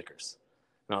scope stickers."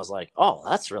 And I was like, "Oh,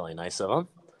 that's really nice of him."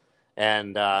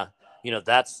 And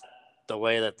that's the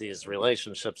way that these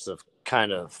relationships have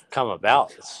kind of come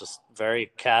about. It's just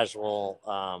very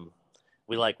casual.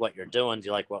 We like what you're doing. Do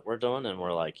you like what we're doing? And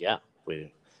we're like, yeah,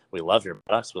 we love your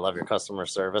products. We love your customer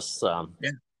service.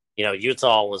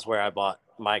 Utah was where I bought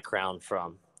my crown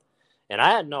from, and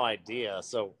I had no idea.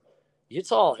 So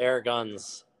Utah air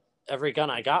guns, every gun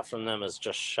I got from them is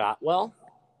just shot well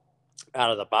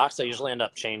out of the box. I usually end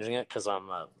up changing it because I'm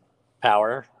a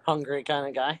power hungry kind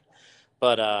of guy.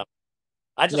 But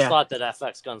I just thought that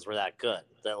FX guns were that good,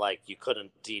 that like you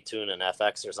couldn't detune an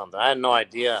FX or something. I had no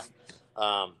idea.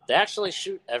 They actually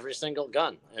shoot every single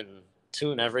gun and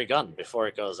tune every gun before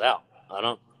it goes out.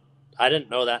 I didn't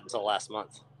know that until last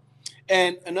month.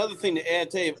 And another thing to add,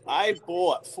 Dave, I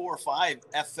bought 4 or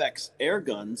 5 FX air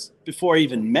guns before I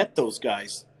even met those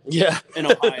guys. Yeah, in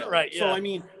Ohio. Right. Yeah. So I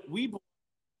mean, we bought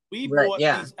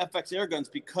these FX air guns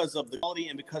because of the quality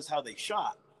and because how they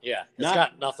shot. Yeah, it's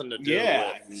got nothing to do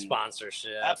with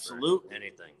sponsorship, absolutely, or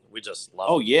anything. We just love.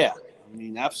 Oh yeah, I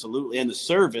mean, absolutely, and the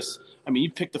service. I mean, you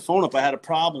pick the phone up. I had a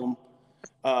problem,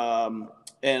 and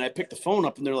I picked the phone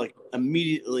up, and they're like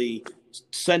immediately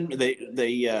send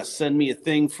me a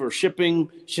thing for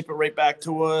shipping, ship it right back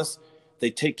to us.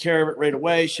 They take care of it right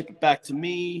away, ship it back to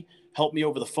me, help me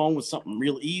over the phone with something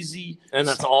real easy. And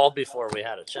that's all before we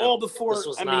had a channel. All before. This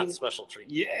was not special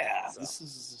treatment. Yeah, so. This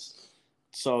is.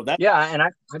 So that and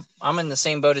I'm in the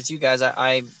same boat as you guys.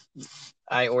 I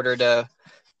ordered a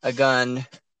gun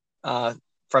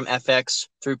from FX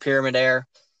through Pyramid Air,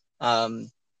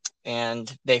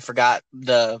 and they forgot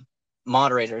the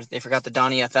moderators. They forgot the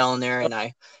Donnie FL in there, and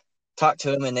I talked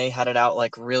to them, and they had it out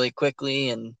like really quickly,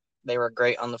 and they were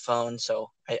great on the phone.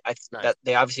 So that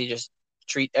they obviously just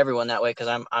treat everyone that way because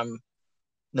I'm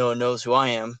no one knows who I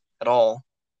am at all.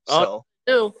 So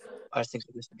I think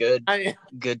they're just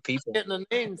good people. Getting a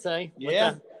name, say,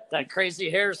 that crazy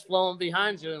hair is flowing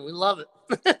behind you, and we love it.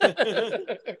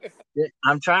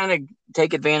 I'm trying to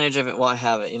take advantage of it while I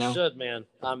have it. You should, man.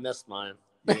 I missed mine.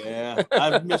 Yeah,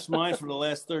 I've missed mine for the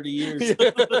last 30 years.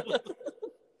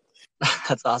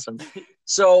 That's awesome.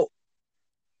 So,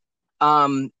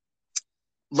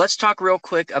 let's talk real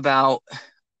quick about.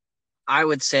 I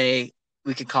would say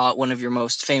we could call it one of your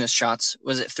most famous shots.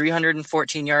 Was it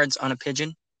 314 yards on a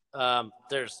pigeon?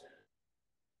 There's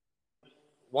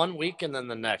 1 week and then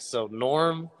the next. So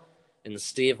Norm and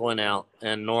Steve went out,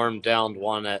 and Norm downed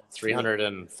one at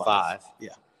 305. Yeah.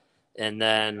 And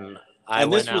then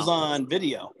this was on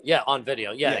video. Yeah, on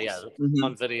video. Yeah, yes. Mm-hmm.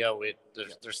 On video,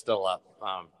 they're still up.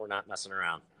 We're not messing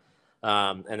around.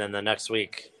 And then the next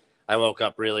week, I woke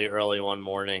up really early one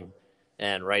morning,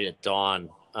 and right at dawn,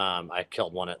 I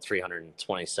killed one at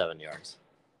 327 yards.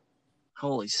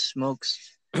 Holy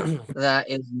smokes. That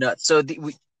is nuts. So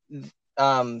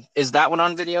is that one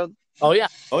on video? Oh yeah.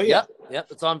 Yep.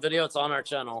 It's on video. It's on our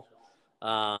channel.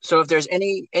 So if there's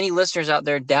any listeners out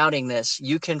there doubting this,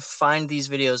 you can find these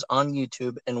videos on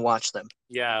YouTube and watch them.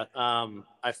 Yeah.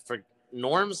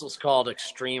 Norm's was called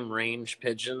Extreme Range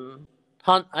Pigeon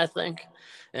Hunt, I think,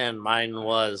 and mine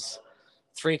was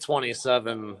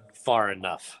 327 far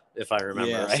enough, if I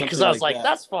remember right, because I was like,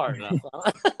 that's far enough.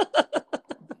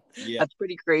 Yeah, that's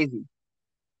pretty crazy.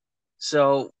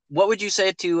 So what would you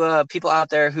say to people out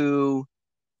there who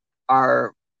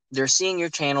they're seeing your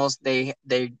channels, they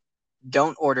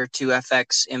don't order 2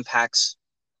 FX impacts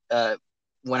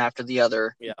one after the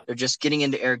other. Yeah. They're just getting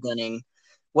into air gunning.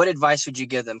 What advice would you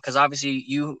give them? Because obviously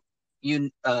you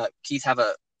Keith, have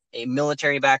a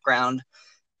military background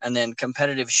and then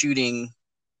competitive shooting,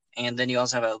 and then you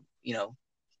also have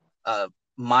a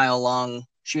mile-long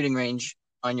shooting range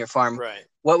on your farm. Right.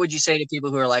 What would you say to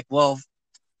people who are like, well,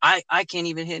 I can't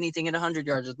even hit anything at 100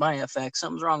 yards with my FX.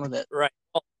 Something's wrong with it. Right.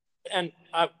 And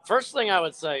first thing I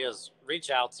would say is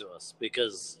reach out to us,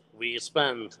 because we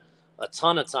spend a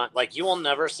ton of time. Like, you will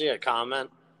never see a comment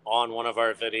on one of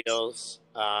our videos.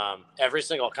 Every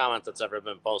single comment that's ever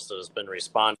been posted has been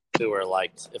responded to or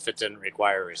liked if it didn't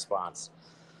require a response.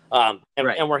 And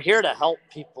we're here to help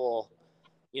people,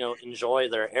 enjoy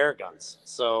their air guns.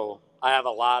 So I have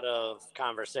a lot of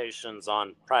conversations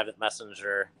on private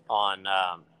messenger on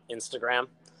Instagram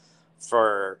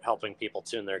for helping people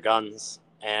tune their guns.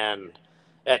 And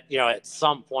at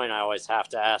some point I always have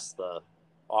to ask the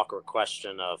awkward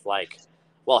question of like,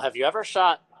 well, have you ever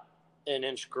shot an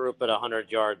inch group at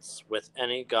 100 yards with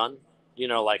any gun?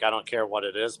 Like, I don't care what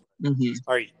it is. Mm-hmm.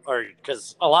 Or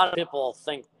because a lot of people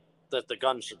think that the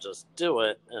gun should just do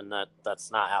it, and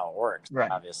that's not how it works, right.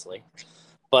 Obviously.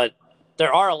 But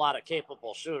there are a lot of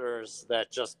capable shooters that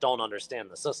just don't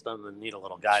understand the system and need a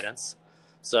little guidance.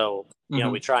 So,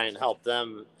 we try and help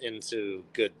them into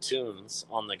good tunes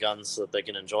on the guns so that they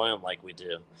can enjoy them like we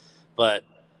do. But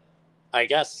I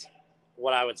guess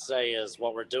what I would say is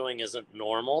what we're doing isn't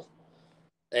normal,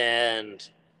 and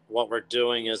what we're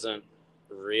doing isn't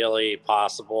really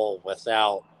possible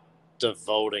without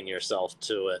devoting yourself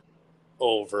to it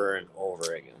over and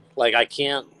over again. Like, I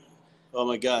can't. Oh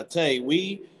my God! Tell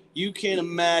you can't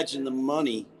imagine the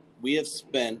money we have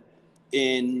spent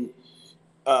in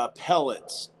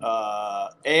pellets,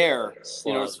 air,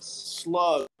 slugs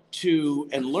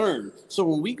and learn. So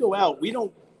when we go out, we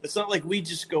don't. It's not like we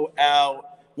just go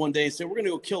out one day and say we're going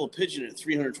to go kill a pigeon at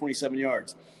 327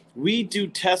 yards. We do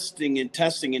testing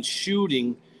and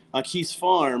shooting on Keith's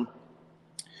farm.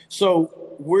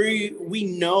 So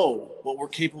we know what we're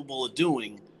capable of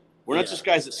doing. We're not just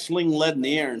guys that sling lead in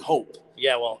the air and hope.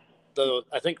 Yeah, well,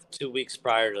 I think 2 weeks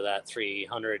prior to that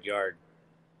 300-yard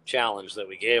challenge that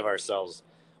we gave ourselves,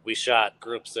 we shot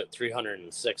groups at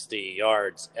 360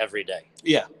 yards every day.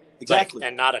 Yeah, exactly.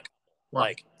 And not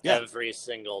every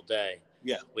single day.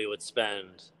 Yeah. We would spend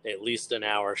at least an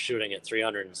hour shooting at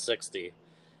 360.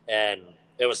 And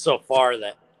it was so far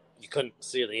that you couldn't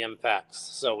see the impacts.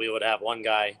 So we would have one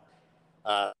guy,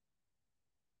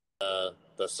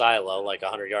 the silo, like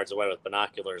 100 yards away with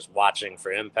binoculars, watching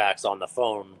for impacts on the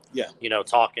phone. Yeah.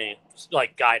 Talking,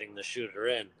 like guiding the shooter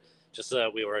in, just so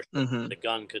that we were the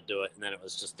gun could do it. And then it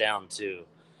was just down to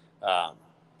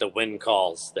the wind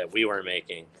calls that we were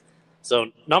making.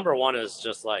 So number one is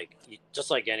just like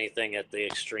anything at the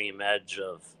extreme edge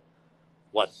of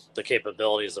what the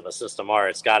capabilities of a system are,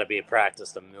 it's got to be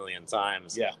practiced a million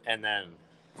times. Yeah. And then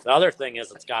the other thing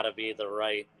is it's got to be the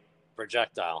right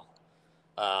projectile.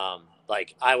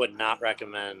 Like, I would not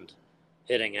recommend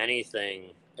hitting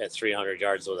anything at 300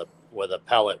 yards with a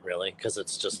pellet, really, because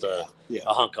it's just a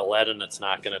hunk of lead and it's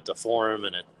not going to deform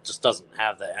and it just doesn't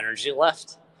have the energy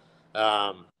left.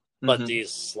 But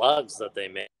these slugs that they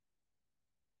make,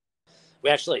 we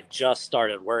actually just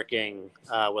started working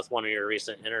with one of your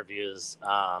recent interviews,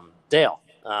 Dale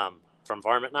from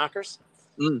Varmint Knockers.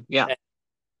 And,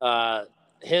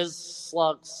 his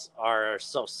slugs are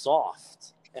so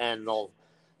soft and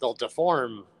they'll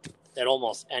deform at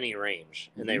almost any range,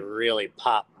 and they really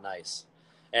pop nice.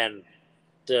 And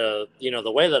the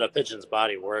way that a pigeon's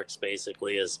body works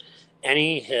basically is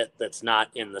any hit that's not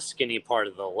in the skinny part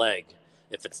of the leg,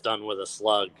 if it's done with a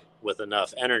slug with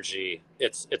enough energy,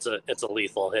 it's a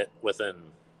lethal hit within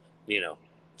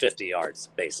 50 yards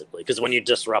basically. Because when you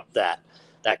disrupt that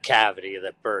cavity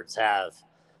that birds have,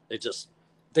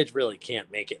 they really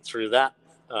can't make it through that.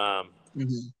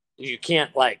 You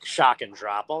can't like shock and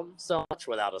drop them so much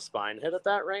without a spine hit at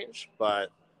that range. But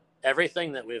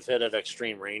everything that we've hit at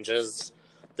extreme ranges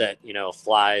that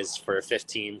flies for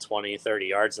 15, 20, 30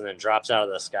 yards and then drops out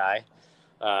of the sky,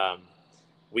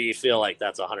 we feel like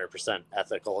that's 100%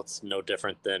 ethical. It's no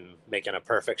different than making a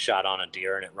perfect shot on a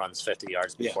deer and it runs 50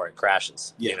 yards before it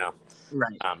crashes.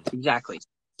 Right. Exactly.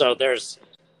 So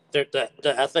the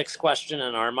ethics question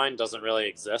in our mind doesn't really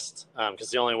exist,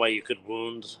 because the only way you could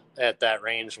wound at that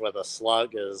range with a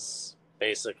slug is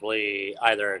basically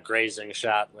either a grazing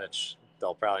shot, which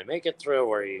they'll probably make it through,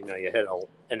 or you hit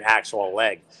an actual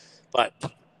leg. But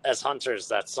as hunters,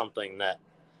 that's something that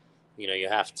you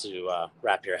have to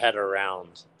wrap your head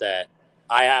around. That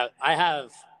I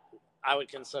would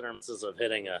consider misses of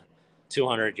hitting a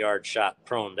 200-yard shot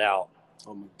proned out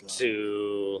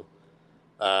to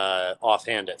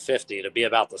offhand at 50 to be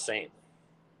about the same.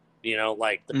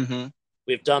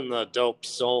 We've done the dope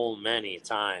so many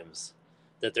times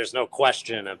that there's no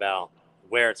question about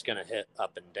where it's going to hit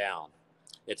up and down.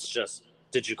 It's just,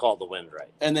 did you call the wind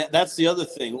right? And that's the other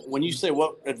thing. When you say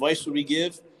what advice would we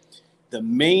give, the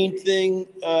main thing,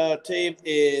 Tave,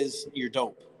 is your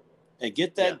dope. And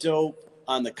get that dope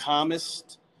on the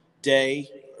calmest day.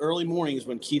 Early mornings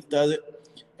when Keith does it.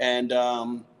 And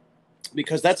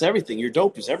because that's everything. Your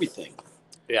dope is everything.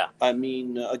 Yeah. I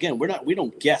mean, again, we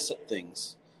don't guess at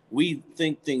things. We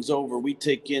think things over. We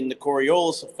take in the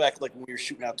Coriolis effect, like when we were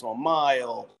shooting out to a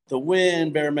mile, the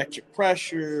wind, barometric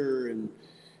pressure, and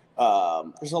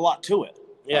there's a lot to it.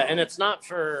 Yeah, and it's not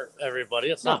for everybody.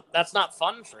 That's not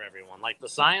fun for everyone. Like, the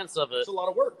science of it, it's a lot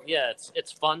of work. Yeah,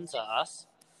 it's fun to us,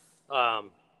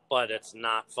 but it's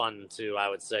not fun to, I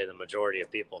would say, the majority of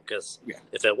people. Because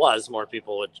if it was, more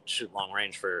people would shoot long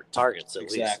range for targets at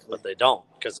least, but they don't,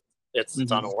 because it's a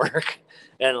ton of work.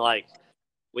 And like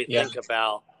think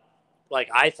about, like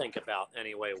I think about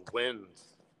anyway, wind.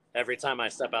 Every time I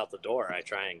step out the door, I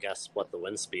try and guess what the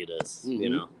wind speed is.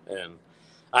 And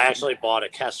I actually bought a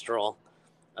Kestrel.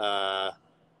 I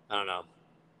I don't know,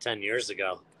 10 years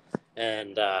ago.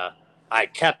 And I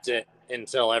kept it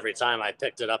until every time I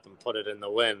picked it up and put it in the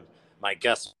wind, my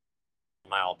guess was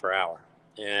mile per hour.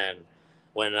 And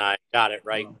when I got it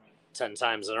right 10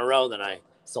 times in a row, then I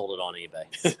sold it on eBay.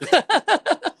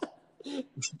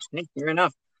 Fair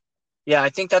enough. Yeah, I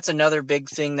think that's another big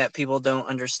thing that people don't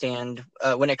understand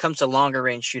when it comes to longer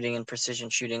range shooting and precision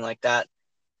shooting like that,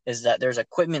 is that there's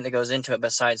equipment that goes into it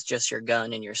besides just your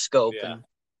gun and your scope. Yeah.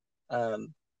 And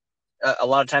a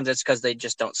lot of times it's because they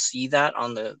just don't see that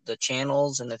on the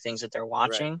channels and the things that they're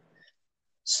watching. Right.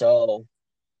 So,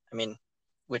 I mean,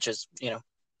 which is,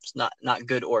 it's not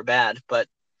good or bad, but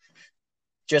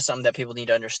just something that people need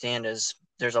to understand is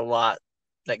there's a lot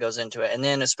that goes into it. And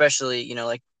then especially,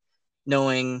 like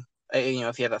knowing,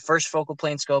 if you have a first focal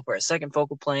plane scope or a second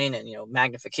focal plane, and,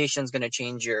 magnification is going to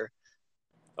change your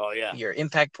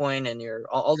impact point and your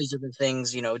all these different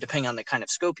things, depending on the kind of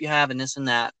scope you have and this and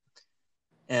that.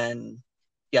 And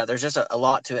yeah, there's just a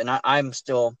lot to it. And I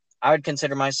would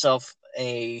consider myself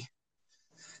an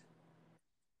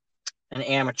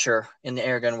amateur in the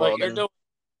airgun world.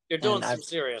 You're doing some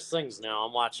serious things now.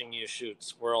 I'm watching you shoot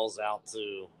squirrels out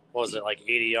to, what was it, like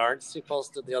 80 yards you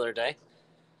posted the other day?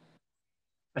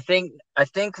 I think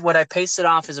what I pasted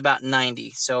off is about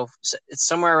 90. So it's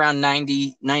somewhere around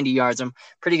 90 yards. I'm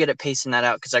pretty good at pacing that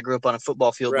out because I grew up on a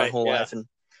football field my whole life and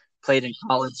played in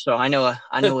college. So I know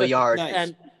a yard.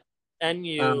 Nice. And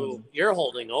you're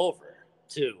holding over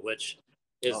too, which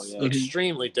is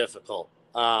extremely difficult.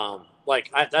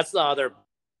 That's the other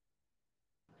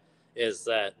is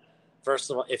that, first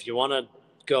of all, if you want to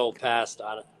go past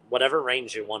whatever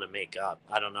range you want to make up,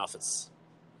 I don't know if it's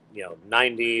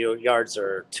 90 yards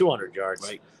or 200 yards,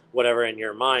 right, whatever in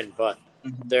your mind, but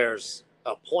there's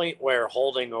a point where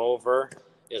holding over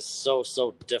is so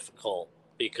difficult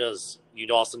because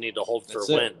you'd also need to hold for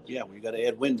wind. Yeah, well, you got to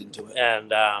add wind into it,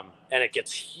 and it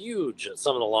gets huge at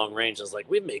some of the long ranges. Like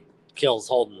we make kills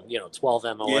holding 12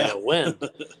 MOA of wind,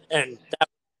 and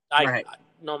that,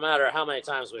 no matter how many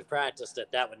times we've practiced it,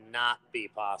 that would not be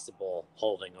possible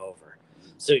holding over.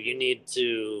 So you need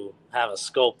to have a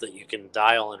scope that you can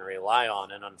dial and rely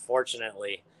on. And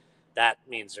unfortunately, that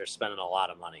means you're spending a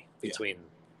lot of money between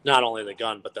not only the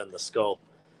gun, but then the scope.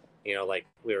 Like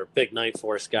we were big Night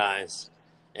Force guys.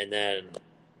 And then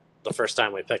the first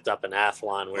time we picked up an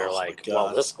Athlon, we were like,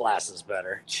 well, this glass is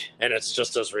better. And it's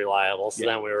just as reliable. So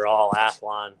then we were all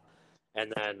Athlon.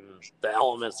 And then the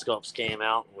Element scopes came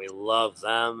out, and we love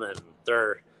them. And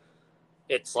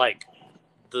it's like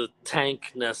the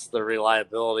tankness, the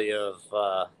reliability of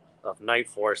Night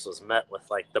Force was met with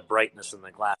like the brightness in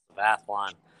the glass of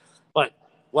Athlon. But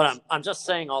what I'm just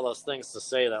saying all those things to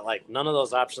say that like none of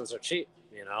those options are cheap,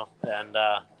 and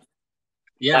not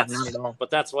at all. But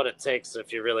that's what it takes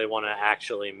if you really want to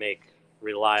actually make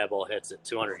reliable hits at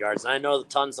 200 yards. And I know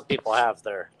tons of people have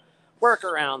their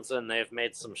workarounds and they've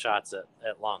made some shots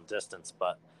at long distance,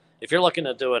 but if you're looking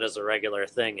to do it as a regular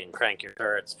thing and crank your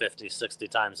turrets 50, 60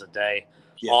 times a day,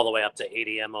 all the way up to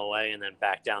 80 MOA and then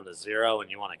back down to 0, and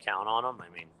you want to count on them,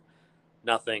 I mean,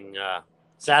 nothing,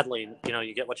 sadly,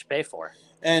 you get what you pay for.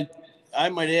 And I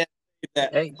might add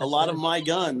that a lot of my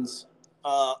guns,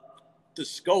 the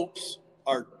scopes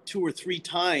are 2 or 3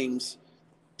 times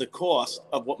the cost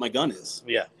of what my gun is.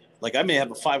 Yeah. Like I may have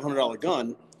a $500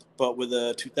 gun, but with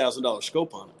a $2,000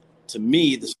 scope on it. To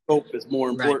me, the scope is more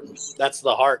important. Right. That's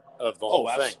the heart of the whole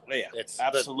thing. Yeah, it's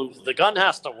absolutely. The gun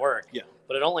has to work,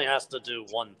 but it only has to do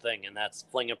one thing, and that's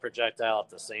fling a projectile at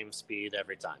the same speed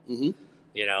every time.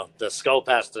 Mm-hmm. The scope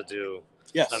has to do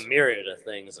a myriad of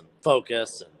things and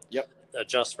focus and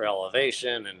adjust for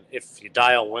elevation. And if you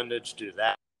dial windage, do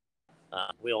that.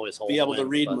 We always hold. Be able to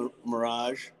read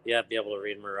mirage. Yeah, be able to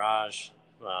read mirage.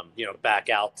 Back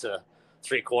out to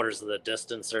 3/4 of the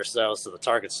distance or so the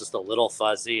target's just a little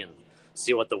fuzzy, and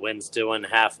see what the wind's doing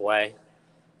halfway.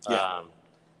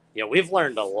 We've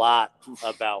learned a lot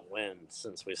about wind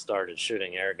since we started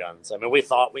shooting air guns. I mean, we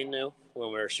thought we knew when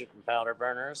we were shooting powder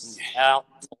burners out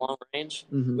to long range.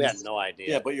 Mm-hmm. We had no idea.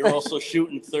 Yeah, but you're also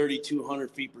shooting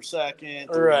 3,200 feet per second,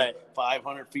 right?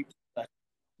 500 feet per second.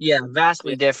 Yeah,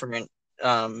 vastly different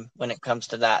when it comes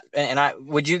to that. And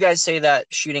would you guys say that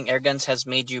shooting air guns has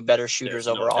made you better shooters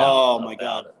overall? Oh my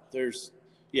God, there's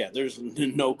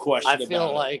no question. I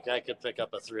feel like I could pick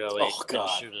up a 308 and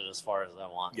shoot it as far as I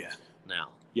want. Yeah. Now.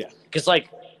 Yeah. Because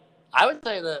I would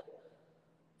say that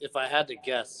if I had to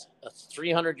guess, a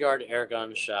 300-yard air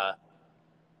gun shot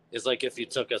is like if you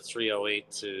took a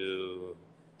 308 to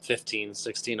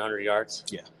 1,600 yards.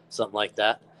 Yeah. Something like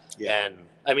that. Yeah. And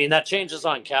I mean, that changes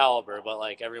on caliber, but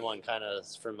like everyone kind of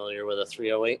is familiar with a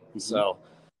 308. Mm-hmm. So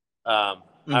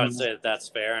I would say that's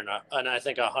fair. And I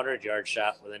think a 100-yard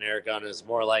shot with an air gun is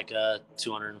more like a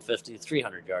 250,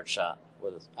 300-yard shot. I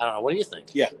don't know. What do you think?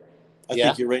 Yeah. I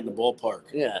think you're right in the ballpark.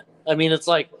 Yeah. I mean, it's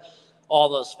like all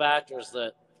those factors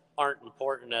that aren't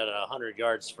important at 100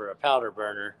 yards for a powder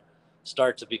burner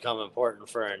start to become important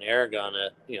for an air gun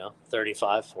at,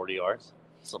 35, 40 yards.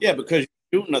 Yeah, because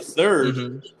you're shooting a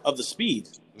third of the speed.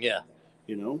 Yeah.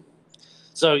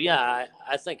 So, yeah,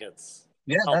 I think it's...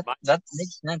 Yeah, that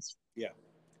makes sense. Yeah.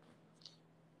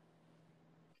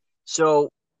 So,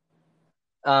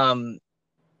 do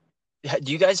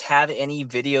you guys have any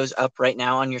videos up right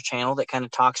now on your channel that kind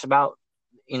of talks about,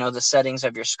 the settings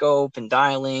of your scope and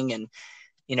dialing and,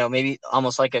 maybe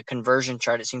almost like a conversion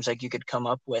chart it seems like you could come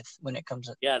up with when it comes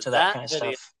to that kind of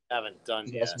stuff? I haven't done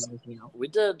yet. We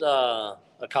did a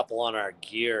couple on our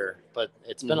gear, but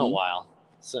it's been a while.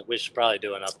 So we should probably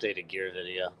do an updated gear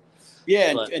video.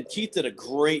 Yeah, and Keith did a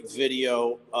great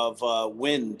video of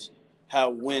wind, how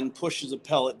wind pushes a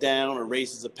pellet down or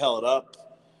raises a pellet up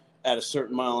at a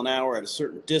certain mile an hour at a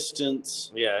certain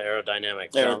distance. Yeah,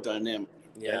 aerodynamic.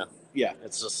 Yeah. Yeah.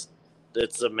 It's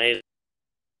amazing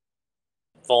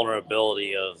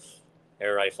vulnerability of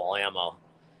air rifle ammo.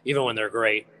 Even when they're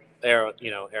great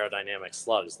aerodynamic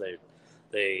slugs, I'm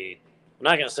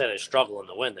not going to say they struggle in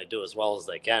the wind. They do as well as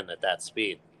they can at that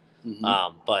speed.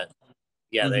 But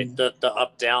yeah, the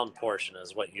up down portion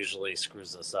is what usually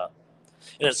screws us up.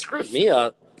 And it screwed me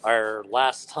up our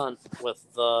last hunt with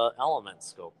the element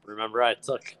scope. Remember, I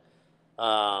took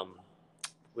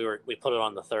we put it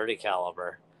on the 30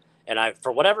 caliber, and I,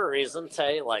 for whatever reason,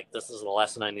 Tay, like, this is a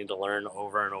lesson I need to learn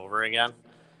over and over again.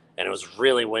 And it was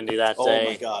really windy that day. Oh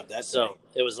my God, day.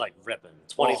 It was like ripping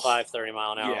 25, 30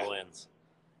 mile an hour winds,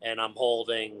 and I'm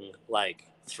holding like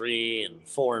 3 and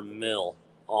 4 mil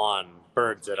on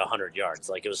birds at 100 yards.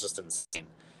 Like, it was just insane.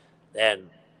 And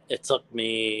it took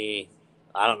me,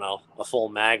 I don't know, a full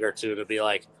mag or two to be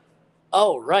like,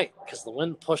 oh, right, because the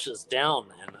wind pushes down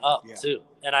and up too.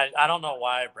 And I don't know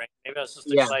why maybe I was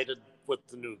just excited with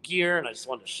the new gear and I just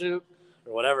wanted to shoot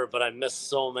or whatever, but I missed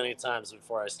so many times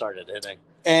before I started hitting.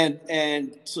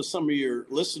 And so some of your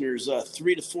listeners,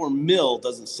 3 to 4 mil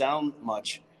doesn't sound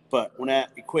much, but when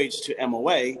that equates to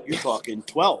MOA, you're talking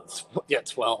 12. Yeah,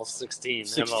 12, 16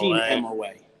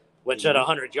 MOA. Which at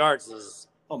 100 yards is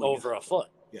over a foot.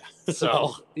 Yeah.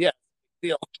 So, yeah.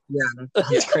 Yeah,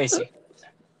 that's crazy.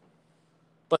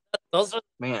 But those are...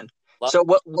 Man. So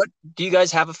what do you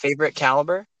guys have a favorite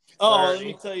caliber? Oh, let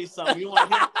me tell you something. You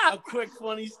want to hear a quick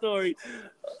funny story?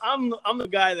 I'm the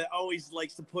guy that always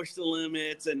likes to push the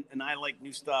limits, and I like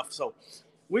new stuff. So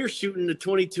we were shooting the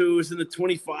 22s and the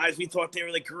 25s. We thought they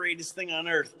were the greatest thing on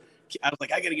earth. I was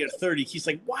like, I got to get a 30. He's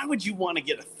like, why would you want to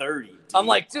get a 30? Dude? I'm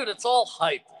like, dude, it's all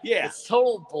hype. Yeah. It's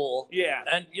total bull. Yeah.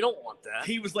 And you don't want that.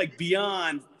 He was like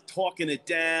beyond talking it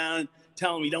down,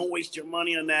 telling me don't waste your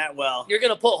money on that. Well, you're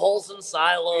going to put holes in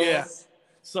silos. Yeah.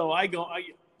 So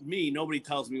nobody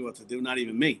tells me what to do, not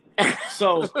even me.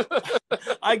 So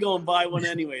I go and buy one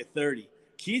anyway at 30.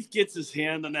 Keith gets his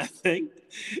hand on that thing.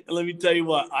 And let me tell you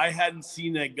what, I hadn't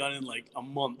seen that gun in like a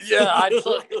month. Yeah, I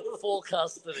took full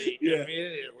custody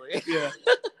immediately. Yeah.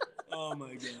 Oh,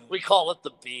 my God. We call it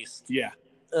the Beast. Yeah.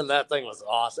 And that thing was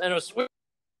awesome. And it was...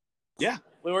 Yeah.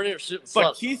 We weren't even shooting But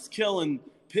slugs. Keith's killing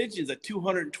pigeons at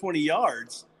 220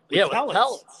 yards. With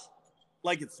pellets.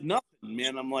 Like it's nothing,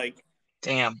 man. I'm like...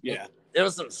 Damn. Yeah. It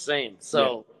was insane.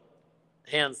 So,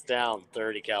 hands down,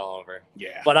 30 caliber.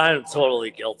 Yeah. But I am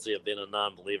totally guilty of being a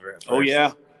non-believer at first. Oh,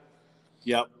 yeah.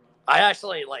 Yep. I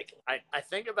actually, I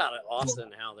think about it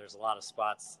often, how there's a lot of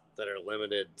spots that are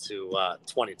limited to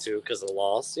 22 because of the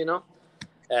laws,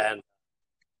 And,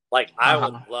 I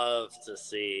would love to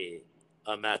see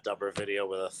a Matt Dubber video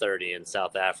with a 30 in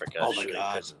South Africa. Oh, my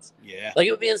God. Pigeons. Yeah. It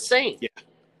would be insane. Yeah.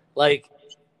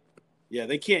 Yeah,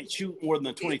 they can't shoot more than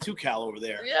the 22 cal over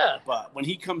there. Yeah. But when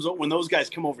those guys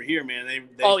come over here, man, they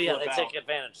take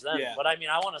advantage then. Yeah. But I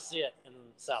want to see it in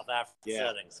South African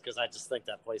settings because I just think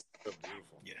that place is so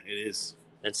beautiful. Yeah, it is.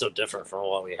 And so different from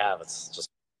what we have. It's just...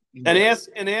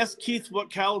 And ask Keith what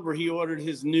caliber he ordered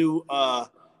his new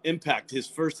impact, his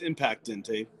first impact in,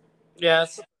 Dave.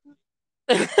 Yes.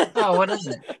 Oh, what is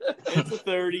it? It's a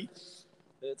 30.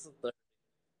 It's a 30.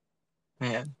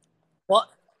 Man. What?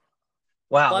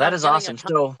 Wow, that is awesome.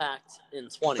 So in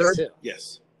 22.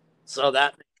 Yes. So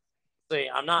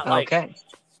I'm not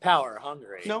power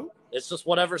hungry. No. It's just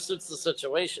whatever suits the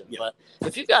situation. Yeah. But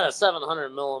if you've got a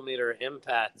 700 millimeter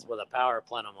impact with a power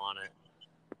plenum on it,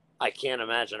 I can't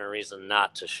imagine a reason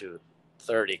not to shoot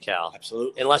 30 cal.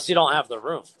 Absolutely. Unless you don't have the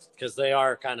room, because they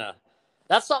are kind of...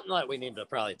 That's something that we need to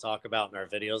probably talk about in our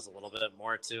videos a little bit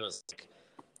more too, is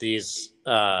these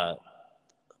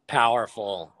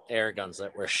powerful air guns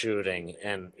that we're shooting,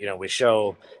 and we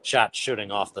show shots shooting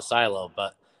off the silo,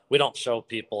 but we don't show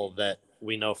people that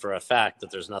we know for a fact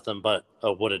that there's nothing but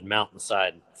a wooded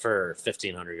mountainside for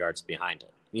 1,500 yards behind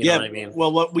it. You know what I mean?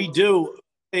 Well, what we do,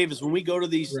 Dave, is when we go to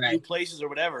these Right. new places or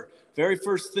whatever, very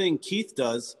first thing Keith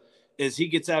does is he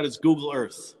gets out his Google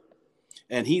Earth,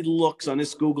 and he looks on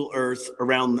this Google Earth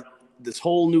around this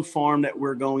whole new farm that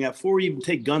we're going at before we even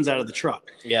take guns out of the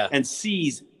truck. Yeah. And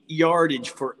sees yardage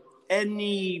for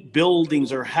any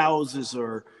buildings or houses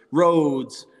or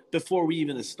roads before we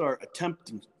even start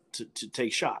attempting to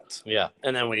take shots. Yeah.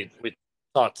 And then we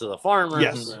talk to the farmers,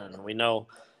 Yes. and we know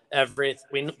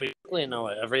we basically know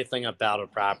everything about a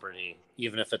property,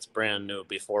 even if it's brand new,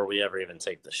 before we ever even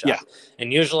take the shot. Yeah.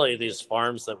 And usually these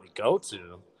farms that we go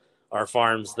to are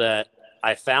farms that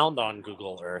I found on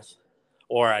Google Earth,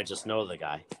 or I just know the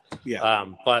guy. Yeah.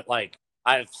 But like,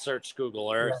 I've searched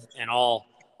Google Earth, and I'll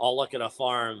look at a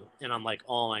farm and I'm like,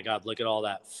 oh my God, look at all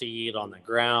that feed on the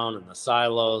ground and the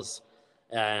silos.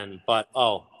 But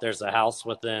there's a house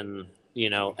within,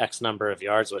 X number of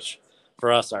yards, which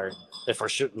for us if we're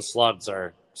shooting slugs,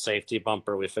 our safety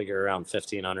bumper, we figure around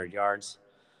 1,500 yards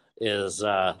is,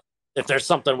 if there's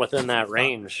something within that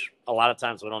range, a lot of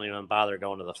times we don't even bother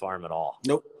going to the farm at all.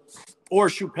 Nope. Or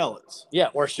shoot pellets. Yeah.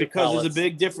 Or shoot because pellets. there's a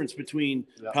big difference between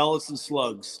pellets and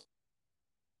slugs.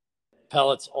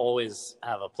 Pellets always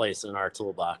have a place in our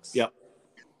toolbox. Yep.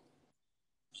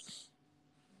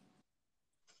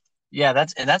 Yeah,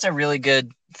 that's a really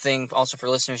good thing also for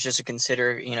listeners just to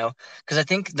consider, because I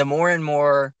think the more and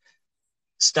more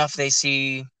stuff they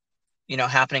see,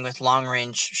 happening with long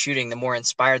range shooting, the more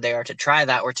inspired they are to try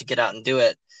that or to get out and do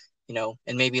it,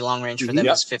 and maybe long range for them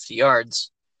is 50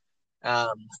 yards.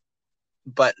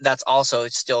 But that's also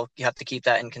still, you have to keep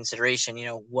that in consideration,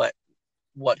 what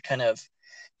kind of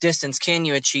distance can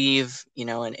you achieve,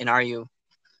 and are you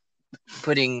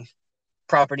putting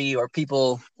property or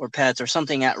people or pets or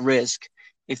something at risk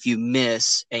if you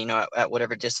miss, at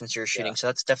whatever distance you're shooting. So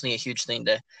that's definitely a huge thing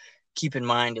to keep in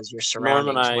mind as your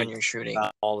surroundings when you're shooting.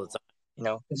 All the time.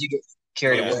 Because you get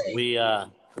carried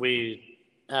away. We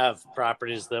have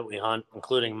properties that we hunt,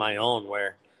 including my own,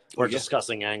 where we're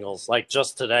discussing angles. Like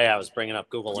just today, I was bringing up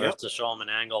Google Earth to show them an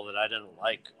angle that I didn't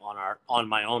like on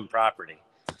my own property.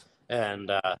 And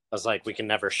I was like, we can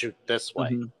never shoot this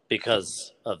way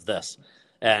because of this.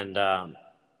 And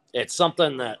it's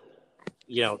something that,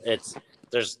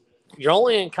 you're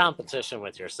only in competition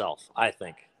with yourself, I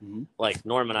think. Mm-hmm. Like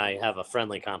Norm and I have a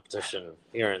friendly competition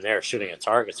here and there shooting at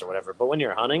targets or whatever. But when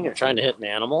you're hunting, you're trying to hit an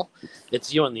animal,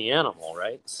 it's you and the animal,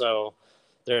 right? So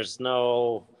there's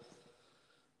no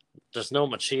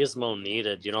machismo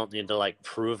needed. You don't need to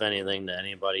prove anything to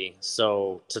anybody.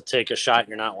 So to take a shot,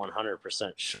 you're not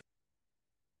 100% sure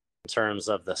in terms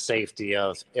of the safety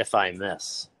of if I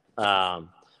miss,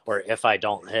 or if I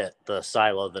don't hit the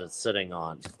silo that it's sitting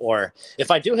on, or if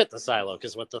I do hit the silo,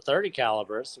 because with the 30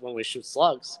 calibers, when we shoot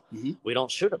slugs, we don't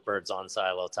shoot at birds on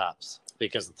silo tops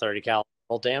because the 30 caliber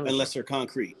will damage unless them. They're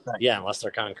concrete. Yeah, unless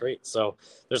they're concrete. So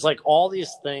there's all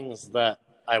these things that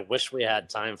I wish we had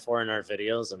time for in our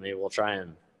videos, and maybe we'll try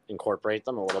and incorporate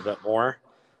them a little bit more,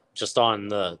 just on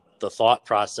the thought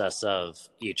process of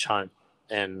each hunt,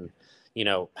 and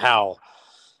how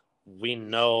we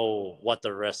know what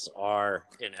the risks are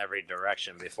in every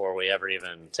direction before we ever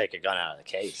even take a gun out of the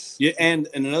case. Yeah, and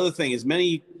another thing, as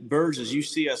many birds as you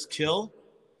see us kill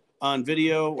on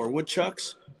video or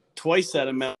woodchucks, twice that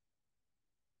amount of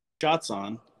shots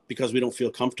on because we don't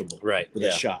feel comfortable with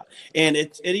that shot. And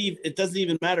it doesn't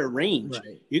even matter range.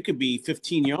 Right. You could be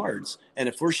 15 yards, and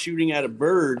if we're shooting at a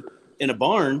bird in a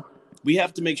barn, we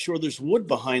have to make sure there's wood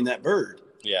behind that bird.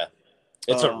 Yeah.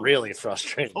 It's a really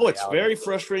frustrating. Oh, it's very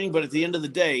frustrating. But at the end of the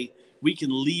day, we can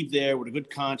leave there with a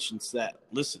good conscience that,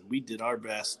 listen, we did our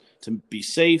best to be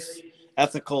safe,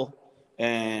 ethical,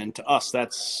 and to us,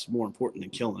 that's more important than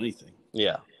killing anything.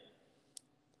 Yeah.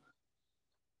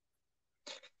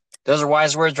 Those are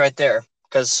wise words right there,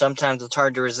 because sometimes it's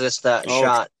hard to resist that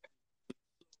shot.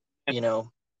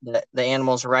 The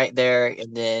animal's right there,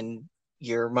 and then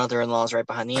your mother-in-law is right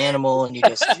behind the animal, and you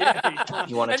just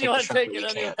you want to take the shot, but you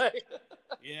can't.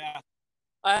 Yeah,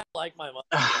 I like my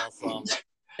mother-in-law.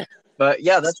 But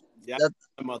yeah, that's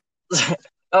my mother.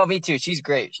 Oh, me too. She's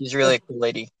great. She's really a cool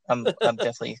lady. I'm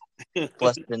definitely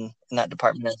blessed in that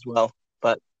department as well.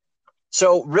 But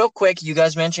so real quick, you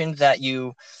guys mentioned that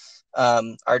you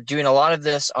are doing a lot of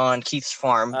this on Keith's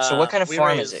farm. So what kind of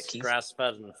farm is it, Keith?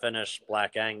 Grass-fed and finished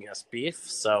Black Angus beef.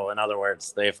 So in other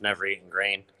words, they've never eaten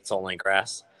grain. It's only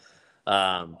grass.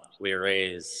 We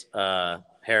raise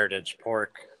heritage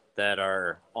pork that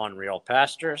are on real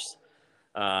pastures.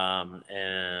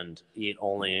 and eat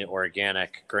only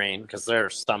organic grain because their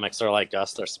stomachs are like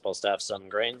us. They're supposed to have some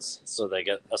grains, so they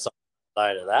get a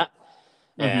side of that.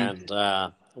 Mm-hmm.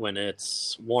 And when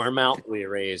it's warm out, we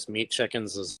raise meat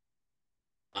chickens as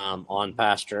on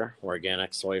pasture,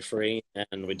 organic, soy free,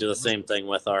 and we do the same thing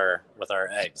with our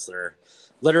eggs. They're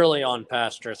literally on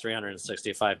pasture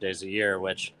 365 days a year,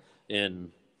 which in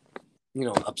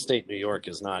upstate New York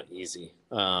is not easy.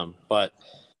 But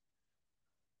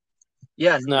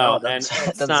Yeah, no, that's, and that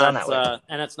it's doesn't sound that way.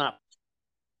 not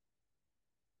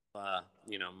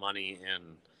money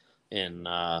in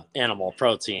animal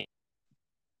protein.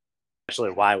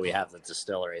 Actually, why we have the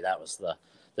distillery. That was the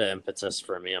impetus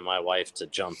for me and my wife to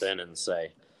jump in and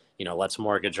say, let's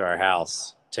mortgage our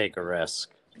house, take a risk,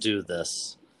 do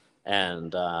this.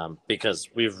 And because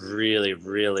we really,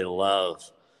 really love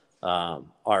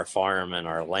our farm and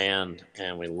our land,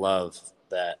 and we love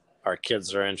that our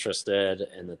kids are interested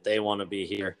and that they want to be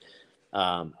here.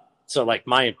 So like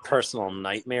my personal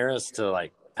nightmare is to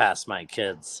like pass my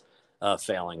kids a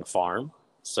failing farm.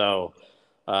 So,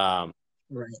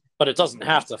 Right. but it doesn't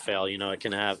have to fail. You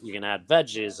can add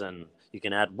veggies, and you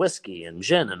can add whiskey and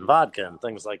gin and vodka and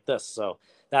things like this. So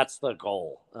that's the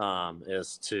goal,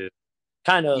 is to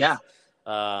kind of, Yeah.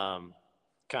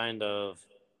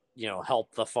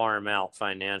 help the farm out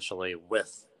financially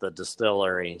with the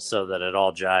distillery so that it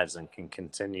all jives and can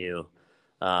continue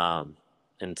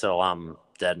until I'm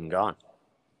dead and gone.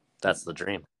 That's the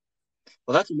dream.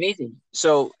 Well, that's amazing.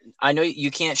 So I know you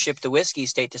can't ship the whiskey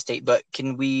state to state, but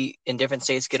can we in different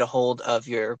states get a hold of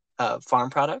your farm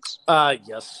products?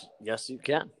 Yes, you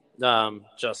can. Well,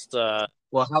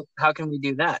 how can we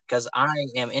do that? Because I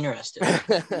am interested.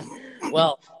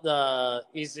 Well, the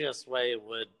easiest way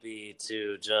would be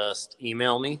to just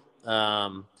email me.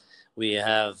 We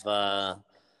have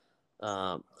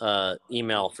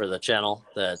email for the channel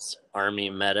that's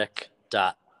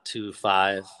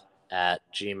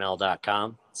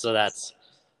armymedic.25@gmail.com. So that's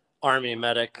Army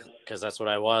Medic, because that's what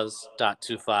I was,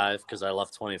 .25, because I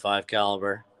left 25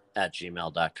 caliber at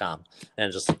gmail.com.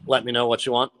 And just let me know what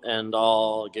you want, and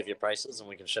I'll give you prices, and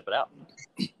we can ship it out.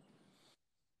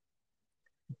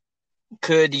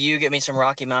 Could you get me some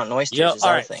Rocky Mountain oysters? Yeah, Is all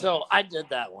that right. a thing? So I did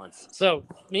that once. So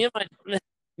me and my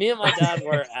dad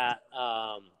were at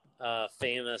a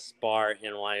famous bar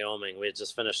in Wyoming. We had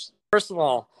just finished. First of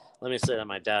all, let me say that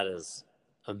my dad is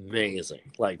amazing.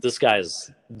 Like, this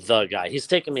guy's the guy. He's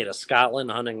taken me to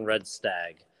Scotland hunting red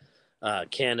stag.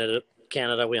 Canada,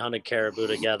 we hunted caribou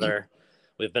together.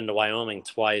 We've been to Wyoming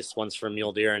twice, once for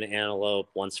mule deer and antelope,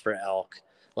 once for elk.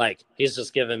 Like, he's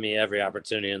just given me every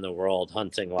opportunity in the world,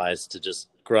 hunting wise, to just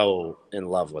grow in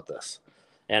love with this.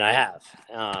 And I have.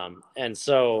 And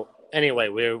so anyway,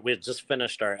 we just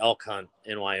finished our elk hunt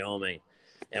in Wyoming,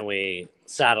 and we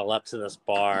saddle up to this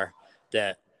bar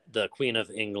that the Queen of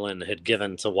England had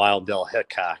given to Wild Bill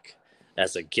Hickok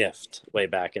as a gift way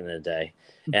back in the day.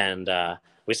 And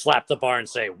we slapped the bar and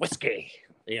say, whiskey,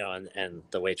 and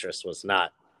the waitress was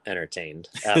not entertained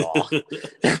at all.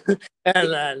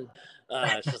 And then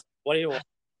it's just, what do you want?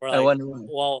 We're like,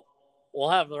 well, we'll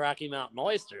have the Rocky Mountain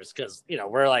oysters, because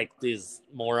we're like these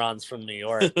morons from New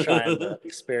York trying to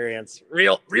experience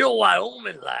real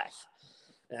Wyoming life.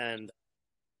 And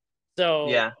so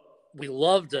yeah, we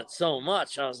loved it so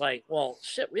much. I was like, well,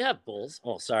 shit, we have bulls.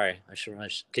 Oh, sorry. I should.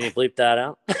 Can you bleep that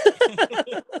out?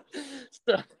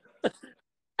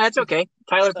 that's okay.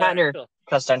 Tyler Patner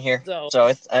cussed on here, so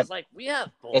it's. I was like, we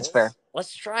have bulls. It's fair.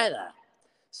 Let's try that.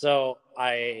 So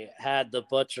I had the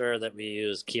butcher that we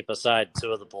use keep aside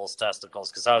 2 of the bull's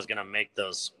testicles, because I was going to make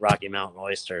those Rocky Mountain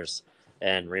oysters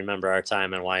and remember our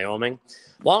time in Wyoming.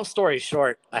 Long story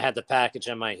short, I had the package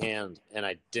in my hand, and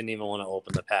I didn't even want to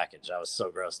open the package. I was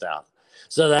so grossed out.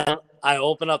 So then I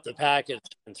open up the package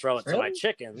and throw it to my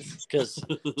chickens, because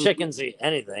chickens eat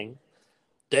anything.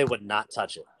 They would not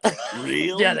touch it.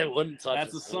 Really? Yeah, they wouldn't touch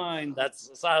it. That's a sign.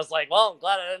 So I was like, well, I'm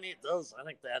glad I didn't eat those. I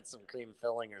think they had some cream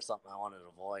filling or something I wanted to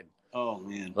avoid. Oh,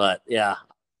 man. But yeah,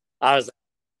 I was.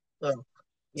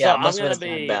 Yeah, so must I'm have going been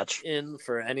to a be bad batch. in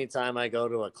for any time I go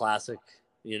to a classic,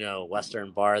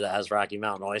 Western bar that has Rocky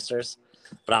Mountain oysters.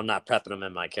 But I'm not prepping them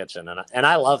in my kitchen. And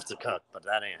I love to cook, but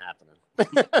that ain't happening.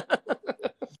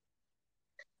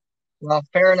 Well,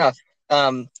 fair enough.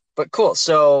 But cool.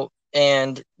 So,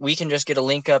 and we can just get a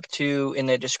link up to in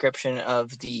the description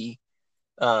of the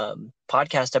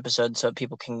podcast episode, so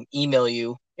people can email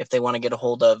you if they want to get a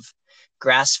hold of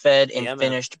grass-fed and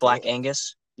finished Black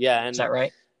Angus. Yeah, and is that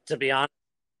right? To be honest,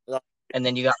 and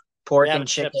then you got pork we and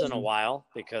chicken. Shipped in a while,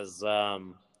 because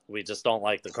we just don't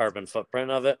like the carbon footprint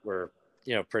of it. We're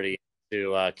pretty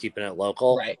to keeping it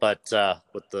local, right? But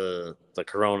with the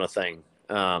Corona thing,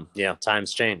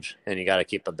 times change and you got to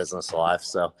keep a business alive.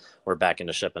 So we're back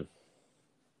into shipping.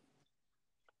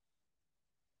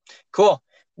 Cool.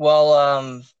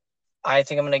 Well, I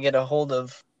think I'm going to get a hold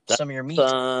of some of your meat.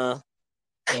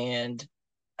 And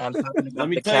I'm talking about let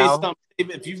me the tell cow. you something.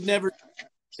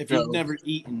 If you've never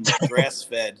eaten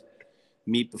grass-fed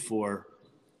meat before,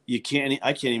 I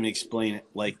can't even explain it.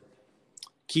 Like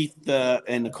Keith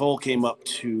and Nicole came up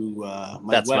to my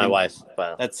That's wedding. my wife.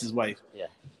 But... That's his wife. Yeah.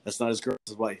 That's not his girl,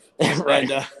 his wife. Right.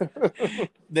 And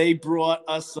they brought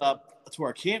us up to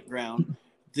our campground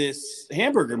this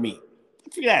hamburger meat. I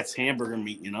figure that's hamburger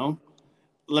meat,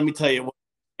 Let me tell you what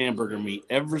hamburger meat.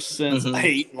 Ever since I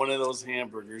ate one of those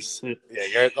hamburgers. Yeah,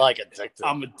 you're like addicted.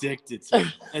 I'm addicted.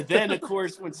 And then, of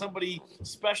course, when somebody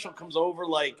special comes over,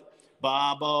 like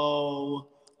Bobo,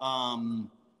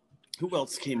 who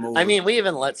else came over? I mean, we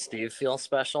even let Steve feel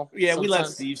special. Yeah, sometimes. We let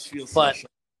Steve feel special.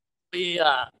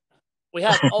 But we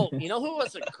had, you know who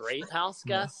was a great house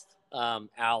guest?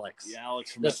 Alex. Yeah,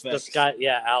 Alex from FX. This guy,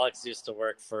 Alex used to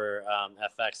work for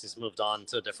FX. He's moved on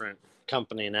to a different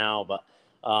company now, but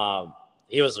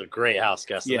he was a great house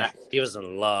guest. Yeah. He was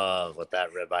in love with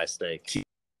that ribeye steak.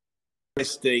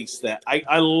 Steaks that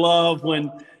I love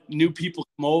when new people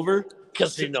come over.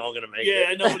 Because you know I'm going to make it. Yeah,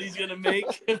 I know what he's going to make.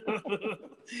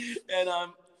 And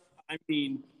I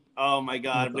mean, oh my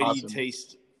God, when you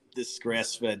taste this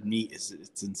grass-fed meat, it's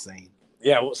insane.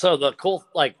 Yeah, so the cool,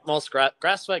 like most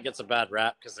grass-fed gets a bad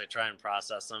rap because they try and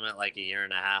process them at like a year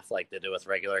and a half, like they do with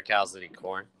regular cows that eat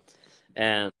corn.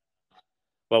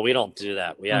 But we don't do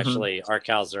that. We actually, our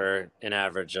cows are an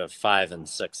average of 5 and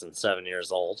 6 and 7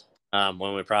 years old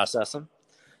when we process them.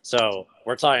 So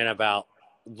we're talking about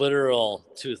literal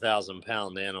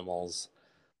 2,000-pound animals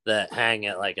that hang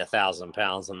at like 1,000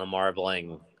 pounds, and the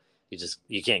marbling,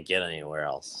 you can't get anywhere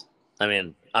else. I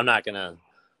mean, I'm not gonna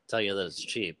tell you that it's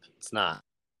cheap. It's not.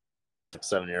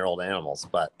 7-year-old animals,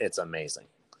 but it's amazing.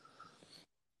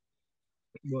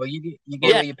 Well, you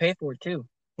get what you pay for too,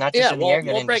 not just in the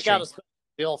airgun we'll break industry. out a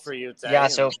deal for you today. Yeah,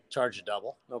 so charge you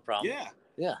double, no problem.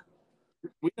 Yeah.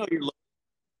 We know you're.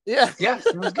 Yeah,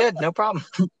 sounds good, no problem.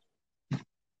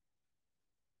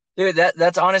 Dude,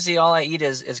 that's honestly all I eat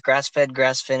is grass-fed,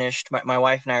 grass-finished. My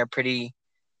wife and I are pretty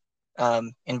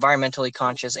environmentally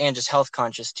conscious and just health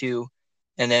conscious too.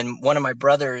 And then one of my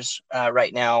brothers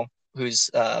right now who's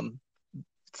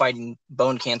fighting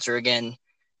bone cancer again,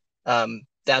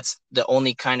 that's the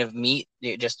only kind of meat,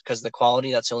 just because of the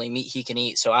quality, that's the only meat he can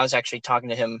eat. So I was actually talking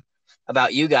to him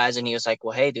about you guys, and he was like,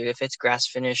 well, hey, dude, if it's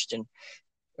grass-finished and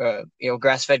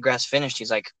grass-fed, grass-finished, he's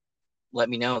like, let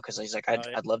me know, because he's like,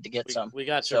 I'd love to get some. We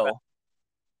got so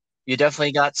you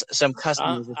definitely got some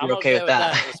customers if you're okay with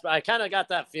that. I kind of got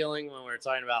that feeling when we were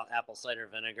talking about apple cider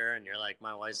vinegar, and you're like,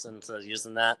 my wife's into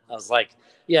using that. I was like,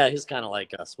 yeah, he's kind of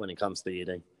like us when it comes to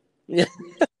eating. Yeah.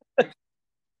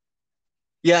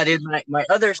 Yeah, dude, my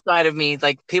other side of me,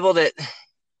 like people that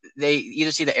they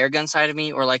either see the airgun side of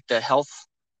me or like the health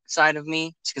side of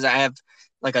me. It's because I have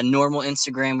like a normal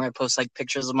Instagram where I post like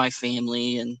pictures of my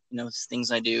family and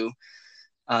things I do.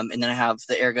 And then I have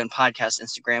the Airgun Podcast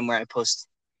Instagram where I post,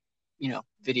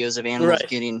 videos of animals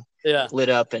getting lit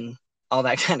up and all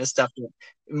that kind of stuff that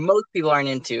most people aren't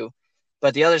into.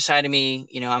 But the other side of me,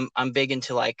 I'm big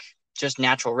into like just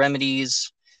natural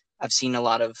remedies. I've seen a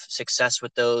lot of success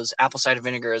with those. Apple cider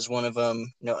vinegar is one of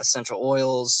them, essential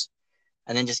oils,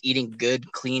 and then just eating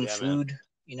good, clean food,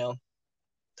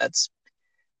 that's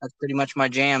pretty much my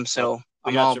jam. So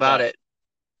I'm all about it.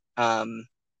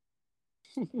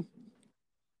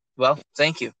 Well,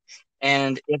 thank you.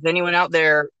 And if anyone out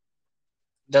there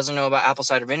doesn't know about apple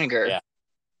cider vinegar,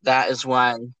 that is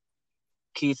why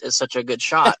Keith is such a good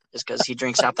shot, is because he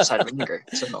drinks apple cider vinegar.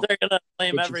 So they're gonna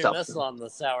blame every miss on the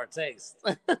sour taste.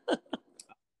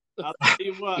 I'll tell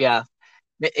you what. Yeah,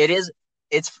 it is.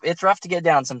 It's rough to get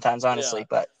down sometimes, honestly,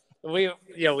 but we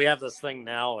have this thing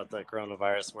now with the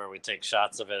coronavirus where we take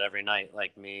shots of it every night,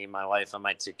 like me, my wife, and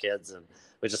my 2 kids, and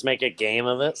we just make a game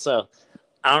of it. So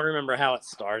I don't remember how it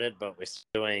started, but we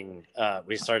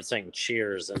started saying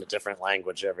cheers in a different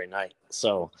language every night.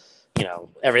 So,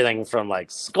 everything from like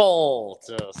skull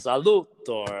to salute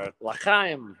or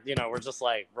l'chaim, we're just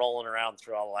like rolling around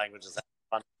through all the languages.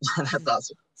 That's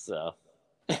awesome. So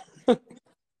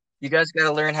you guys got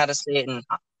to learn how to say it in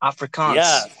Afrikaans.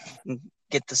 Yeah. And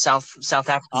get the South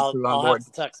African crew on board. I'll have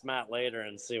to text Matt later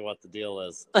and see what the deal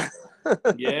is.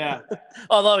 Yeah.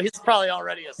 Although he's probably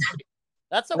already asleep.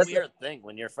 That's a weird thing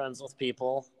when you're friends with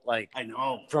people, like, I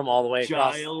know, from all the way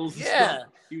across. Giles. Yeah.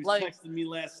 He was texting me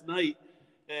last night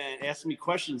and asking me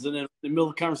questions, and then in the middle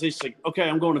of the conversation, like, okay,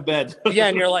 I'm going to bed. Yeah,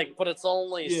 and you're like, but it's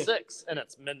only 6 and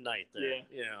it's midnight there.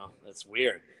 Yeah. It's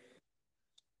weird.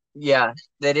 Yeah,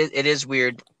 it is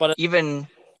weird. But Even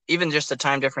just the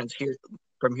time difference here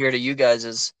from here to you guys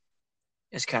is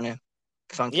kind of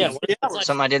funky. yeah,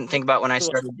 Something I didn't think about when I to a-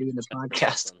 started doing the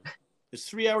podcast. It's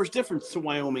 3 hours difference to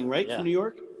Wyoming, right? Yeah. From New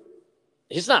York?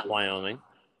 He's not Wyoming.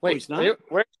 Wait, he's not?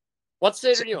 What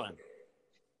state are you in?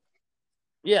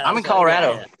 Yeah, I'm in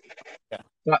Colorado.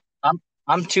 Yeah.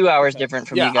 I'm 2 hours different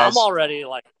from you guys. I'm already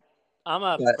like, I'm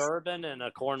a But- bourbon and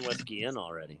a corn whiskey in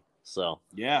already. So,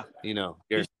 Yeah. you know,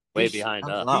 you're way behind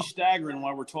us. wow. He's staggering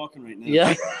while we're talking right now.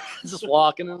 Yeah, just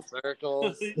walking in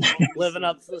circles, living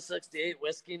up to the 68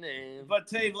 whiskey name. But,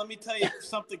 Dave, let me tell you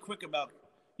something quick about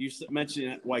you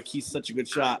mentioning why Keith's such a good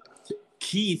shot.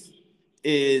 Keith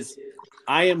is –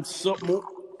 I am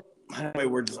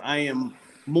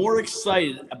more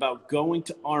excited about going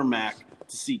to RMAC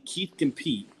to see Keith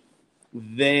compete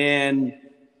than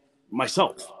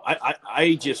myself.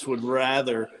 I just would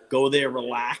rather go there,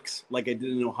 relax like I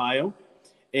did in Ohio,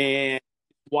 and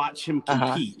watch him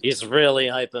compete. He's really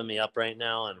hyping me up right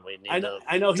now, and we need to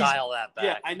dial that back.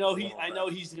 Yeah, I know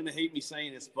he's going to hate me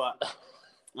saying this, but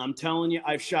I'm telling you,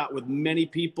 I've shot with many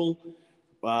people.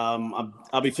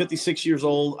 I'll be 56 years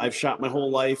old. I've shot my whole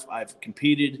life. I've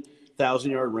competed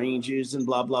 1,000-yard ranges and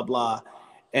blah, blah, blah.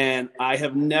 And I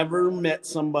have never met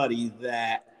somebody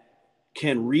that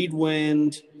can read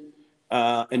wind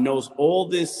and knows all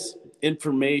this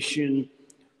information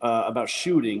about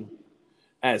shooting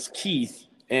as Keith.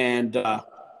 And,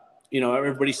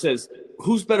 everybody says,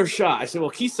 who's better shot? I say, well,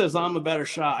 Keith says I'm a better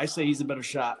shot. I say he's a better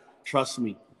shot. Trust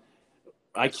me.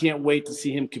 I can't wait to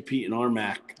see him compete in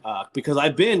RMAC because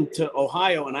I've been to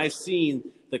Ohio and I've seen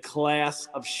the class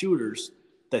of shooters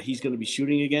that he's going to be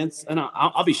shooting against. And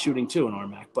I'll be shooting too in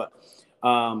RMAC, but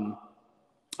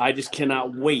I just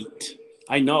cannot wait.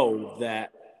 I know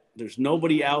that there's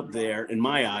nobody out there in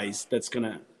my eyes that's going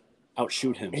to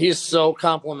outshoot him. He's so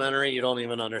complimentary, you don't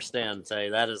even understand, Tay.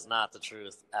 That is not the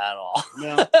truth at all.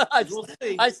 No,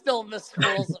 I still miss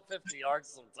squirrels at 50 yards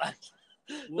sometimes.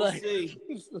 We'll see.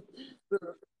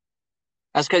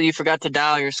 That's because you forgot to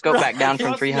dial your scope back down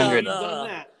from 300.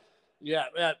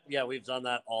 Yeah, we've done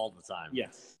that all the time.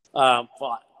 Yes.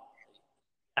 But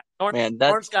Man,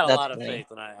 Norm's got a lot of funny.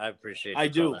 faith, and I appreciate it. I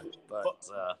do.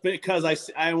 But Because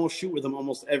I almost shoot with him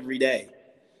almost every day.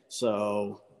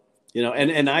 So,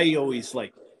 and I always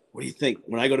like, what do you think?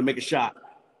 When I go to make a shot,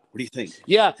 what do you think?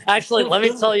 Yeah, actually, let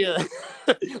me tell you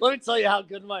how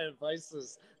good my advice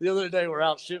is. The other day, we're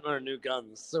out shooting our new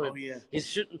guns. So he's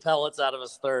shooting pellets out of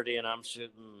his 30, and I'm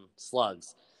shooting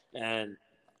slugs. And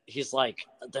he's like,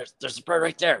 "There's a bird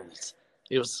right there."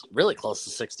 It was really close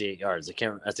to 68 yards. I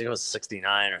think it was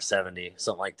 69 or 70,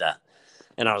 something like that.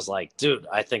 And I was like, "Dude,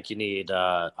 I think you need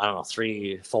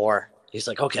 3, 4." He's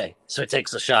like, "Okay." So he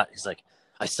takes a shot. He's like,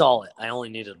 "I saw it. I only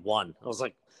needed one." I was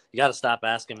like, you got to stop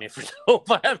asking me for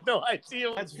dope. I have no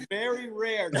idea. That's very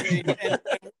rare, Dave. And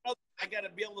I got to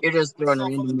be able to You're just throwing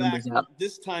myself on the back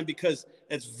this time because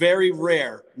it's very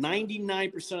rare.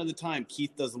 99% of the time,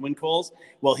 Keith does the wind calls.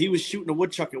 Well, he was shooting a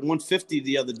woodchuck at 150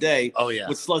 the other day. Oh, yeah.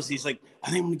 With slugs. He's like,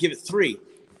 I think I'm going to give it 3.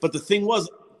 But the thing was,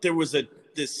 there was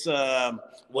this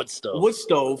wood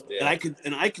stove, yeah.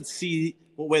 and I could see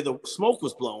where the smoke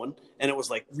was blowing, and it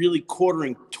was like really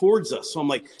quartering towards us. So I'm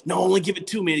like, no, only give it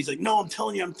 2, man. He's like, no, I'm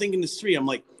telling you, I'm thinking it's 3. I'm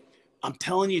like, I'm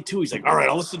telling you 2. He's like, all right,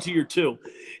 I'll listen to your 2.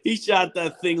 He shot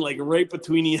that thing like right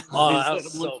between the eyes. Oh, that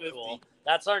was so cool.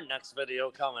 That's our next video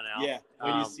coming out. Yeah,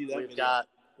 where do you see that?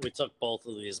 We took both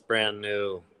of these brand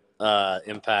new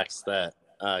impacts that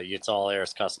Utah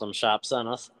Air's custom shop sent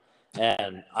us,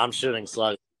 and I'm shooting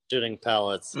slugs, shooting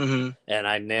pellets, and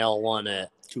I nail one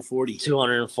at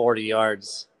 240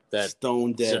 yards. That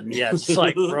stone dead. Just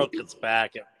like broke its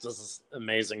back. It does this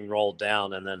amazing roll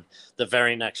down, and then the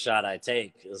very next shot I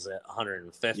take is at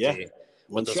 150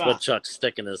 with this woodchuck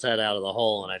sticking his head out of the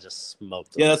hole, and I just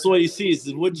smoked him. Yeah, that's what you see is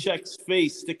the woodchuck's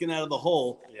face sticking out of the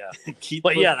hole.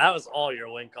 Yeah, that was all your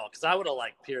wind call because I would have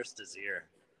pierced his ear.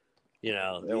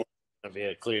 It would be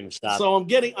a clean shot. So I'm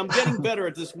getting better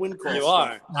at this wind call. You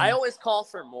are. I always call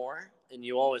for more, and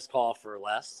you always call for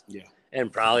less. Yeah,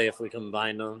 and probably if we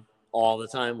combine them all the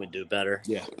time, we'd do better.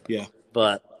 Yeah.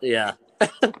 But yeah,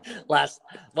 what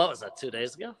was that? 2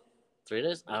 days ago? 3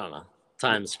 days? I don't know.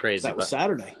 Time's crazy. That was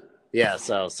Saturday. Yeah,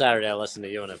 so Saturday I listened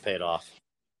to you and it paid off.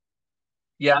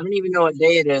 Yeah, I don't even know what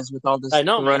day it is with all this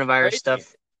coronavirus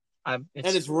stuff.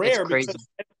 It's rare because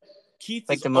Keith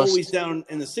is always down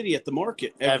in the city at the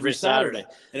market every Saturday.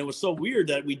 And it was so weird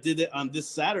that we did it on this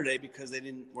Saturday because they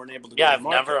weren't able to go to the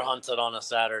market. I've never hunted on a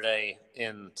Saturday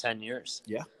in 10 years.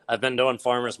 Yeah. I've been doing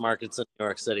farmers markets in New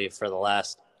York City for the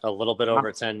last a little bit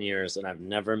over 10 years, and I've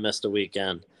never missed a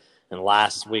weekend. And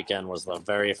last weekend was the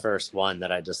very first one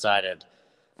that I decided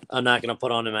I'm not going to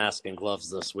put on a mask and gloves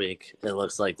this week. It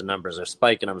looks like the numbers are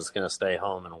spiking. I'm just going to stay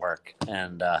home and work.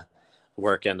 And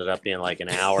work ended up being like an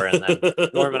hour. And then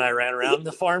Norm and I ran around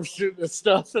the farm shooting and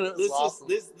stuff. And it was awesome.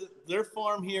 Their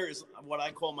farm here is what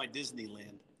I call my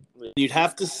Disneyland. You'd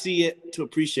have to see it to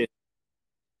appreciate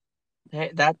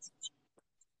it. Hey,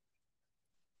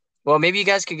 well, maybe you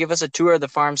guys could give us a tour of the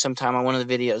farm sometime on one of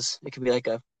the videos. It could be like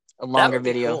a longer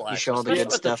video. Cool, you show all the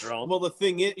good stuff. Well, the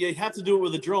thing is, you have to do it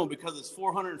with a drone because it's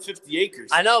 450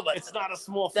 acres. I know, but it's not a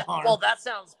small farm. Well, that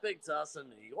sounds big to us in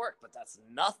New York, but that's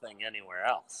nothing anywhere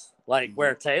else. Like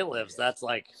where Tay lives, that's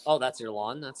like, oh, that's your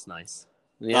lawn? That's nice.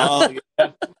 Yeah.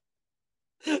 Yeah.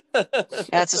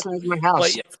 That's the size of my house.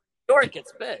 But yeah, New York,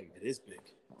 it's big. It is big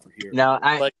for here. No,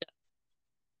 But,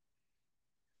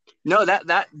 no,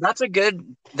 that's a good.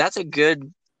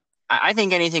 I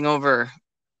think anything over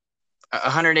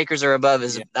 100 acres or above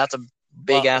that's a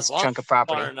big ass chunk of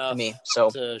property to me. So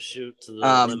to shoot to the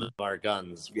limit of our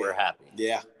guns, we're happy.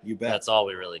 Yeah, you bet. That's all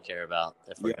we really care about.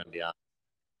 If we're going to be honest.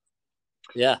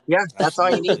 Yeah. Yeah, that's all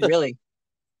you need, really.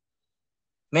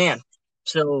 Man,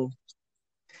 so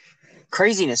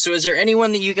craziness. So, is there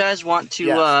anyone that you guys want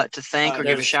to thank or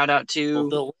give a shout out to?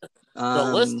 Well,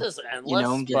 the list is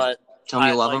endless, but tell me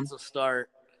you love like them. to start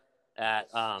at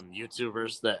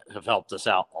YouTubers that have helped us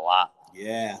out a lot.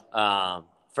 Yeah.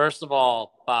 First of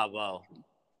all, Bobo.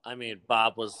 I mean,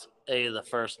 Bob was the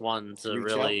first one to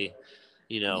really,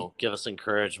 give us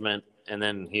encouragement, and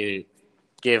then he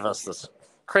gave us this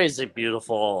crazy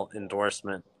beautiful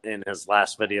endorsement in his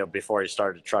last video before he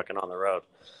started trucking on the road.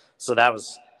 So that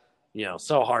was,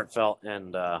 so heartfelt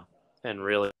and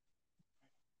really,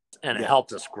 and it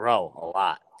helped us grow a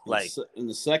lot. And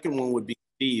the second one would be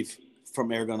Steve from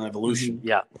Airgun Evolution.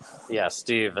 Mm-hmm. Yeah.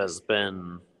 Steve has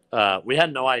been. We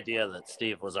had no idea that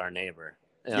Steve was our neighbor.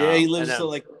 Yeah, he lives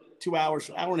like 2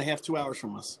 hours, hour and a half, 2 hours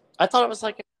from us. I thought it was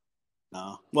like.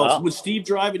 No. Well, with Steve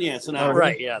driving, it's an hour.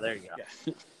 Right. Yeah. There you go.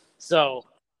 Yeah. So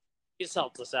he's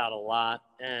helped us out a lot,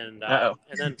 and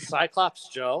then Cyclops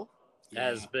Joe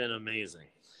has been amazing.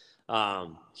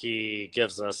 He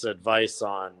gives us advice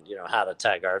on how to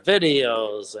tag our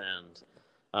videos,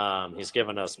 and he's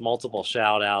given us multiple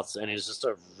shout outs, and he's just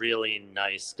a really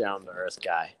nice, down to earth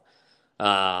guy.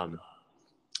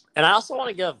 And I also want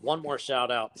to give one more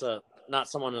shout out to not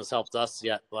someone who's helped us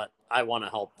yet, but I want to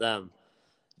help them.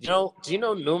 Do you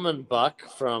know Newman Buck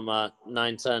from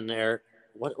 910 Air?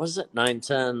 What was it?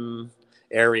 910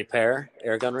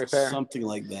 Air Gun Repair? Something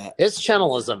like that. His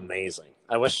channel is amazing.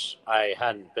 I wish I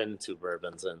hadn't been to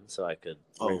Bourbons Inn so I could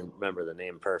remember the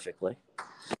name perfectly.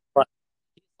 But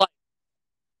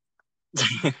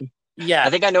yeah, I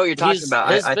think I know what you're talking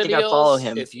about. I think I follow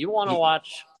him. If you want to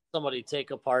watch somebody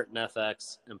take apart an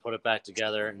FX and put it back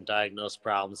together and diagnose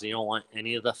problems, you don't want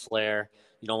any of the flair,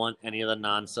 you don't want any of the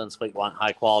nonsense, but you want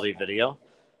high quality video,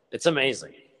 it's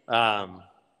amazing.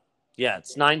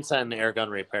 It's 910 Air Gun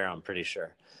Repair, I'm pretty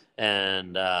sure.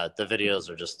 And the videos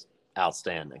are just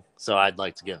outstanding. So I'd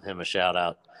like to give him a shout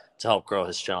out to help grow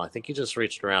his channel. I think he just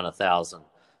reached around 1,000,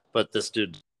 but this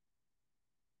dude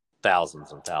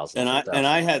thousands and thousands. And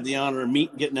I had the honor of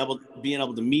being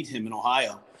able to meet him in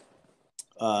Ohio.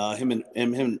 Him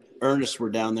and Ernest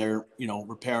were down there,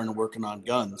 repairing and working on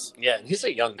guns. Yeah, he's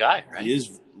a young guy, right? He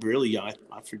is really young.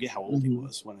 I forget how old he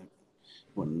was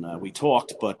when we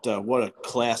talked, but what a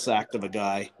class act of a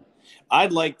guy.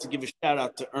 I'd like to give a shout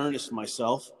out to Ernest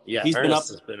myself. Yeah, Ernest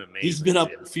has been amazing. He's been up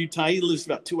a few times. He lives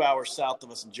about 2 hours south of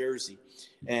us in Jersey,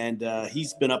 and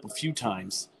he's been up a few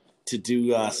times to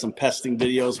do some pesting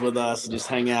videos with us and just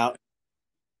hang out.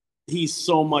 He's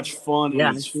so much fun. Yeah,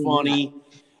 and he's funny.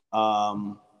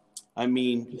 I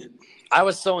mean, I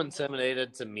was so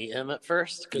intimidated to meet him at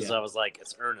first because I was like,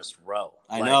 it's Ernest Rowe.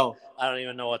 I know. I don't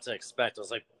even know what to expect. I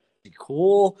was like, be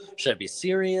cool? Should I be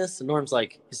serious? And Norm's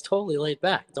like, he's totally laid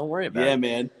back. Don't worry about it. Yeah,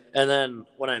 man. And then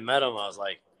when I met him, I was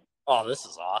like, oh, this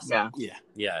is awesome.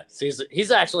 Yeah. So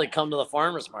he's actually come to the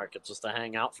farmer's market just to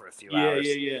hang out for a few hours.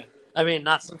 Yeah. I mean,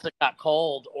 not since it got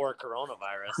cold or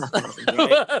coronavirus.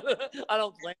 I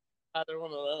don't blame either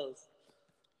one of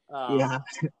those.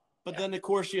 But then, of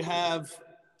course, you have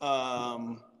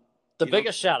the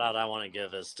biggest shout out I want to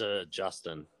give is to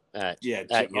Justin at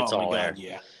Utah Air.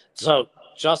 Yeah. So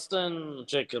Justin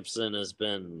Jacobson has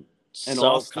been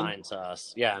kind to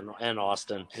us. Yeah, and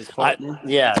Austin. His partner.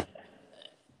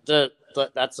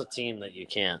 That's a team that you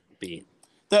can't beat.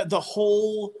 The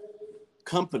whole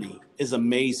company is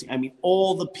amazing. I mean,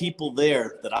 all the people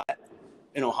there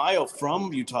in Ohio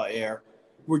from Utah Air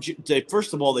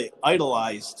first of all, they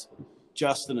idolized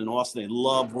Justin and Austin. They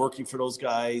love working for those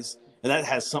guys, and that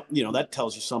has something. That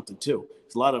tells you something too.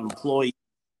 There's a lot of employees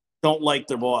don't like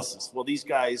their bosses. Well, these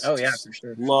guys for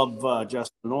sure. love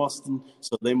Justin and Austin,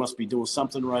 so they must be doing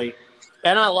something right.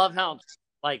 And I love how,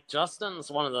 like, Justin's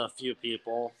one of the few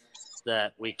people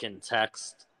that we can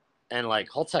text, and, like,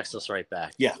 he'll text us right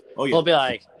back. Yeah. Oh, yeah. He'll be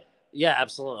like, yeah,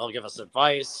 absolutely. He'll give us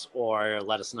advice or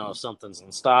let us know if something's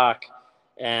in stock.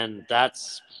 And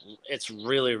it's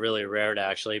really, really rare to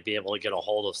actually be able to get a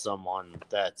hold of someone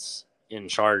that's in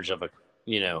charge of a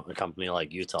company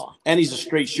like Utah. And he's a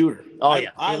straight shooter. Oh, yeah.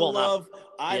 I love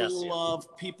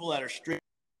people that are straight.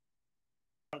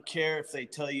 I don't care if they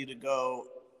tell you to go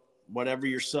whatever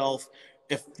yourself.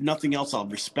 If nothing else, I'll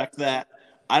respect that.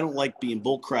 I don't like being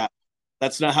bullcrap.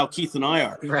 That's not how Keith and I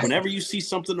are. Right. Whenever you see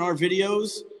something in our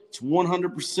videos, it's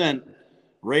 100%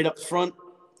 right up front.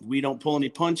 We don't pull any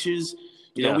punches.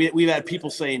 You know, we've had people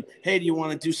saying, hey, do you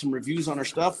want to do some reviews on our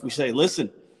stuff? We say,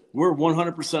 listen, we're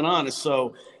 100% honest.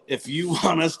 So if you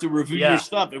want us to review your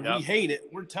stuff and we hate it,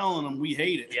 we're telling them we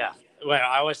hate it. Yeah. Well,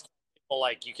 I always tell people,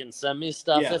 like, you can send me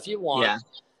stuff if you want. Yeah.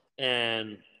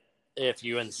 And if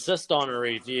you insist on a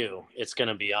review, it's going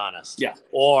to be honest. Yeah.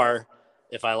 Or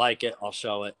if I like it, I'll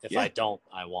show it. If I don't,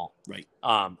 I won't. Right.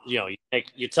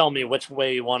 You tell me which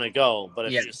way you want to go, but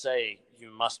if you say you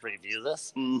must review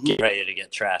this, get ready to get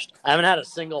trashed. I haven't had a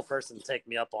single person take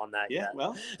me up on that yet.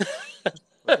 Well,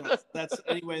 that's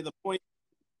anyway the point.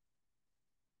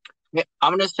 Yeah,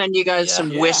 I'm gonna send you guys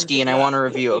some whiskey, and I want a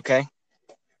review. Okay.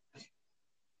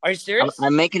 Are you serious?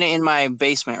 I'm making it in my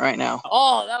basement right now.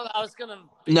 Oh, I was gonna.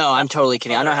 No, I'm totally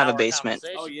kidding. I don't have a basement.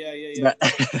 Oh yeah.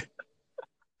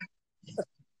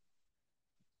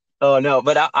 Oh no,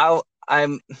 but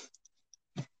I'm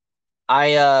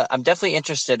definitely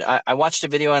interested. I watched a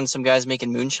video on some guys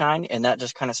making moonshine, and that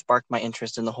just kind of sparked my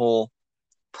interest in the whole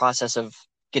process of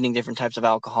getting different types of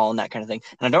alcohol and that kind of thing.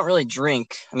 And I don't really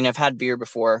drink. I mean, I've had beer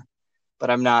before, but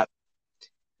I'm not,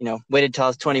 waited till I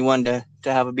was 21 to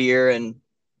have a beer and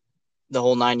the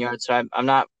whole 9 yards. So I'm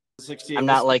not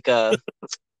like a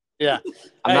I'm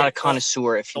not a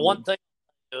connoisseur. If you the one thing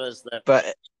is that,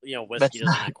 whiskey is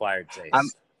an acquired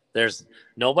taste. There's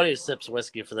nobody who sips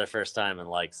whiskey for their first time and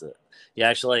likes it.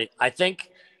 I think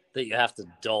that you have to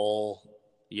dull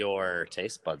your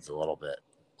taste buds a little bit.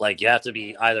 Like, you have to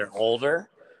be either older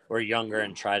or younger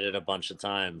and tried it a bunch of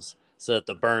times so that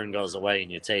the burn goes away and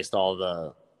you taste all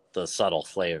the subtle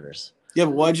flavors. Yeah,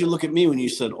 but why'd you look at me when you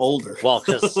said older? Well,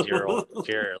 because you're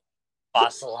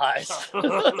fossilized.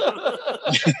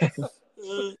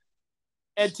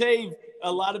 And Dave,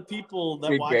 a lot of people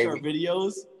that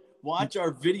watch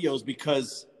our videos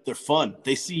because they're fun.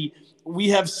 They see we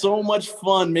have so much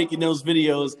fun making those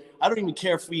videos. I don't even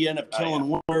care if we end up killing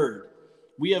one bird.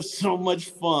 We have so much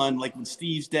fun, like when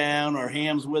Steve's down or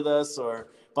Ham's with us or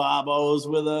Bob O's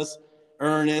with us,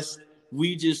 Ernest.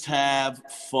 We just have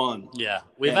fun. Yeah.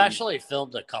 We've actually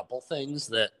filmed a couple things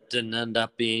that didn't end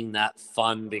up being that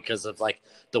fun because of, like,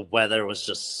 the weather was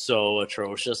just so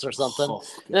atrocious or something.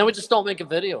 And then we just don't make a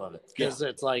video of it because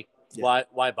it's like, why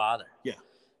bother? Yeah.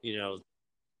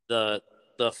 The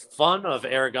fun of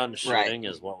air gun shooting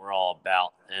is what we're all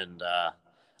about. And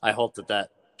I hope that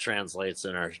translates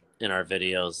in our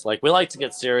videos. Like, we like to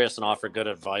get serious and offer good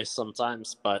advice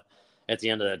sometimes, but at the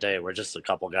end of the day, we're just a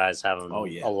couple guys having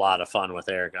a lot of fun with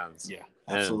air guns. Yeah,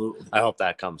 absolutely. And I hope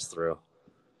that comes through.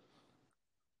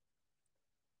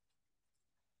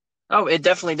 Oh, it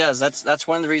definitely does. That's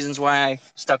one of the reasons why I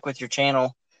stuck with your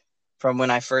channel from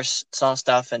when I first saw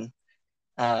stuff, and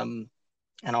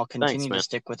I'll continue to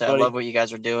stick with it. I love what you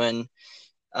guys are doing.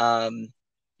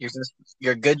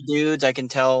 You're good dudes. I can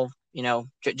tell,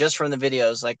 just from the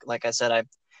videos. Like I said,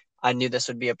 I knew this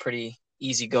would be a pretty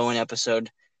easygoing episode.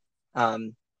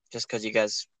 Just because you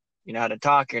guys, you know how to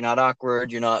talk, you're not awkward,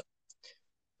 you're not,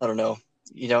 I don't know,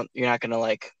 you're not gonna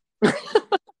like, I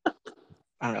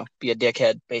don't know, be a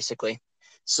dickhead basically.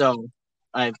 So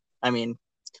I mean,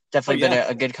 definitely been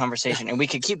a good conversation, and we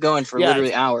could keep going for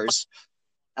literally hours.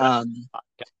 But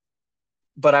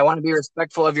I want to be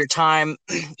respectful of your time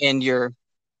and your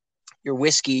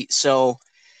whiskey. So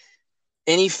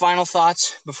any final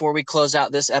thoughts before we close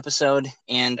out this episode?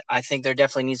 And I think there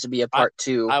definitely needs to be a part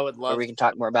 2 I would love where we can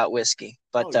talk more about whiskey.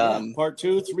 But part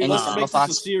 2, 3, any let's final make thoughts?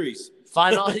 this a series.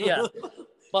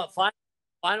 But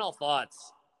final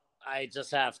thoughts. I just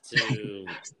have to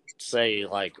say,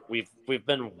 like, we've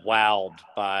been wowed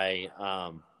by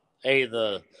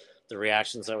the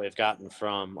reactions that we've gotten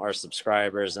from our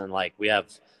subscribers, and, like, we have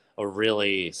a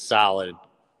really solid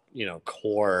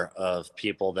core of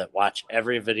people that watch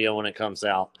every video when it comes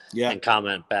out and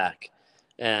comment back.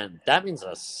 And that means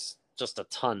just a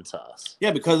ton to us.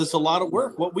 Yeah, because it's a lot of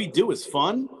work. What we do is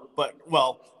fun, but but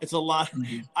it's a lot.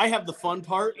 I have the fun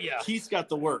part. Yeah. Keith's got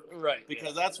the work. Right.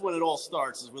 Because that's when it all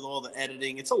starts, is with all the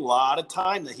editing. It's a lot of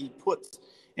time that he puts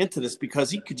into this,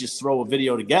 because he could just throw a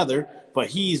video together, but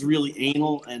he's really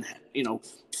anal and,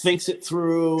 thinks it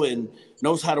through and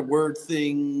knows how to word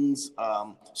things.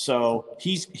 So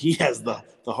he has the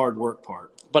hard work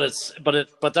part. But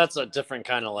that's a different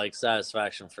kind of like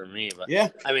satisfaction for me. But yeah,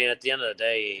 I mean, at the end of the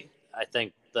day, I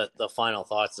think that the final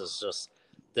thoughts is just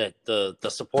that the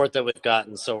support that we've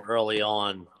gotten so early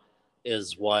on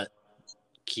is what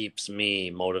keeps me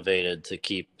motivated to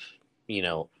keep,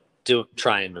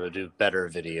 trying to do better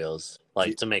videos,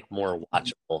 like to make more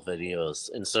watchable videos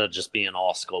instead of just being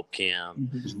all scope cam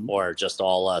or just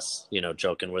all us,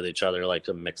 joking with each other, like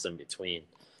a mix in between.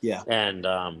 Yeah. And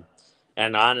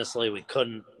honestly, we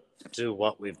couldn't do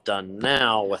what we've done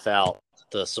now without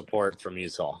the support from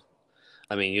Utah.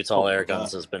 I mean, Utah Air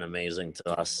Guns has been amazing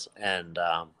to us, and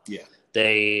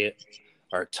they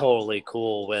are totally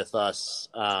cool with us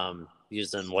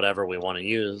using whatever we want to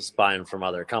use, buying from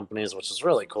other companies, which is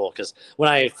really cool. Because when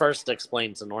I first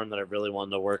explained to Norm that I really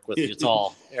wanted to work with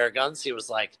Utah Air Guns, he was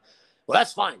like, "Well,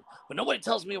 that's fine, but nobody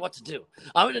tells me what to do.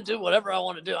 I'm going to do whatever I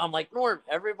want to do." I'm like, "Norm,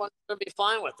 everyone's going to be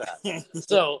fine with that."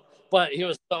 But he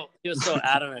was so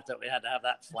adamant that we had to have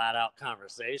that flat out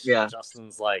conversation. Yeah.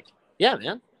 Justin's like, "Yeah,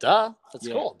 man, duh, that's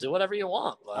cool. Do whatever you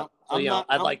want. But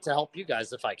I'd like to help you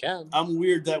guys if I can." I'm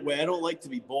weird that way. I don't like to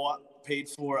be bought, paid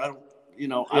for. I'm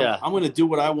going to do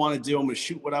what I want to do. I'm going to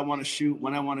shoot what I want to shoot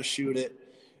when I want to shoot it.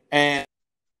 And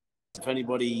if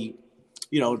anybody,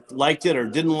 liked it or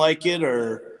didn't like it,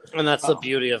 and that's the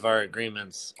beauty of our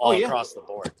agreements all across the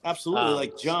board. Absolutely.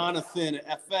 Like Jonathan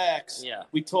at FX. Yeah.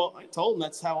 I told him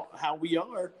that's how we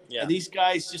are. Yeah. And these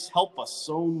guys just help us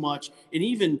so much. And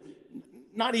even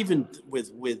not even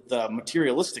with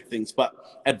materialistic things,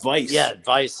 but advice. Yeah,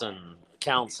 advice and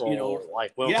counsel.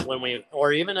 When we,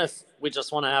 or even if we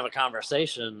just want to have a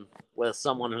conversation with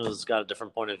someone who's got a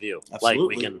different point of view.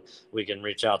 Absolutely. Like we can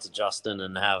reach out to Justin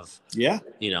and have. Yeah.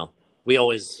 We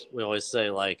always say,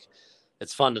 like,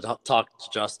 it's fun to talk to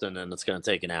Justin, and it's going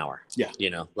to take an hour. Yeah.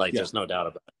 There's no doubt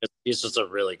about it. He's just a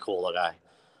really cool guy.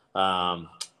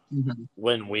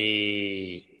 When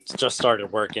we just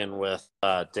started working with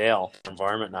Dale from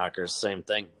Varmint Knockers, same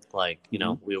thing. Like,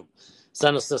 we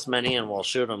send us this many and we'll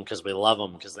shoot them because we love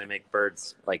them, because they make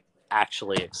birds like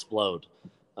actually explode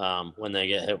when they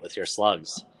get hit with your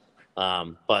slugs.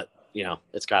 But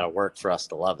it's got to work for us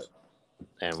to love it,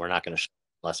 and we're not going to shoot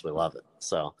unless we love it.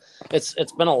 So it's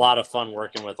been a lot of fun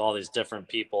working with all these different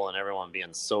people and everyone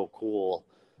being so cool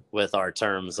with our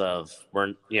terms of,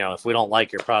 if we don't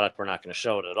like your product, we're not going to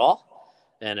show it at all.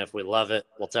 And if we love it,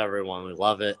 we'll tell everyone we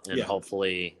love it. And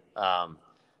hopefully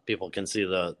people can see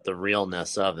the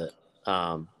realness of it.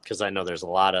 Because I know there's a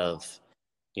lot of,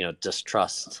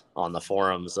 distrust on the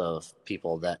forums of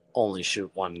people that only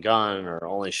shoot one gun or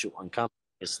only shoot one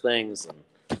company's things.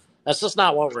 And that's just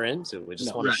not what we're into. We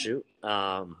just want to shoot.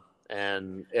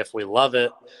 And if we love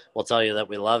it, we'll tell you that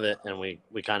we love it. And we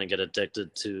kind of get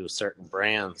addicted to certain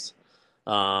brands.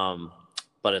 But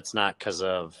it's not because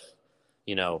of,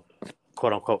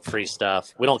 quote unquote free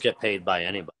stuff. We don't get paid by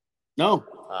anybody. No,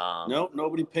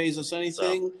 nobody pays us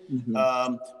anything.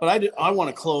 But I want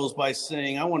to close by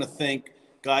saying, I want to thank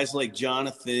guys like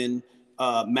Jonathan,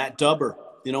 Matt Dubber.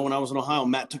 When I was in Ohio,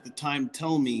 Matt took the time to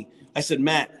tell me, I said,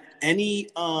 "Matt, any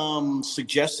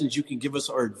suggestions you can give us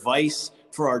or advice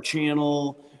for our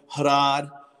channel?"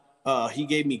 Harad, he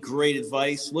gave me great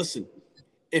advice. Listen,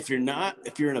 if you're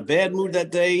in a bad mood that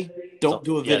day, don't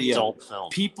do a video. Don't film.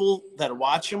 People that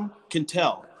watch them can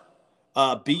tell.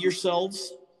 Be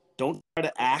yourselves. Don't try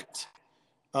to act.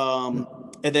 And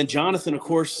then Jonathan, of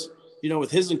course,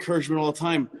 with his encouragement all the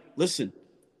time, listen,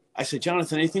 I said,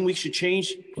 "Jonathan, anything we should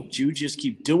change? You just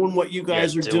keep doing what you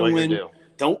guys are doing.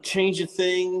 Don't change a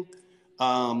thing."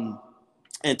 And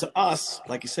to us,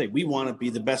 like I say, we want to be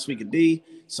the best we can be.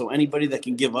 So anybody that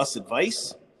can give us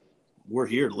advice, we're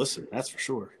here to listen. That's for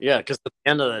sure. Yeah, because at the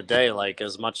end of the day, like,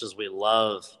 as much as we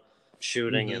love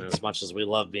shooting and as much as we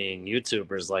love being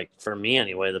YouTubers, like, for me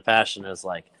anyway, the passion is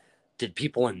like, did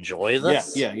people enjoy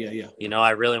this? Yeah. I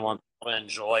really want people to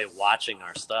enjoy watching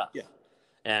our stuff. Yeah.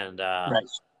 And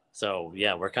so,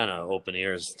 we're kind of open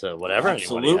ears to whatever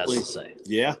anybody has to say.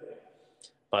 Yeah.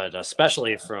 But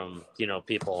especially from,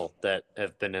 people that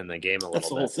have been in the game a little bit. That's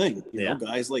the whole thing. You know,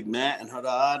 guys like Matt and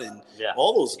Harad and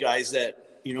all those guys that,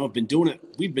 have been doing it.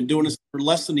 We've been doing this for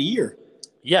less than a year.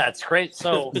 Yeah, it's great.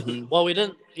 So, well, we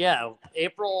didn't,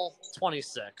 April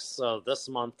 26th. So this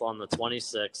month on the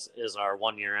 26th is our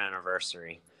 1-year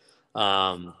anniversary.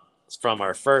 It's from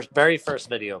our very first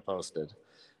video posted.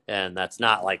 And that's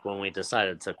not like when we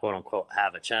decided to quote unquote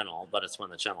have a channel, but it's when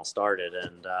the channel started.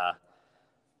 And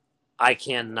I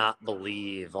cannot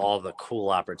believe all the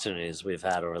cool opportunities we've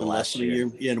had over the last year.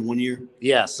 Yeah, in 1 year.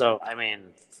 Yeah. So, I mean,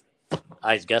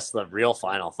 I guess the real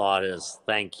final thought is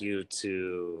thank you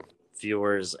to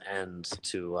viewers and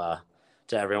to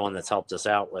everyone that's helped us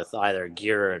out with either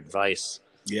gear or advice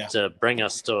to bring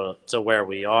us to where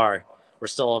we are. We're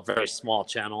still a very small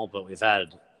channel, but we've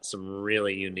had some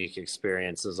really unique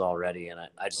experiences already, and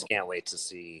I just can't wait to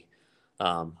see,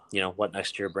 what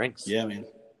next year brings. Yeah, man.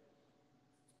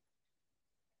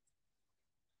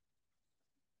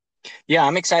 Yeah,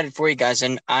 I'm excited for you guys,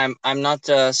 and I'm not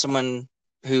someone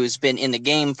who's been in the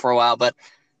game for a while, but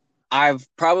I've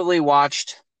probably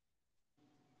watched,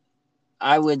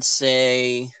 I would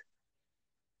say,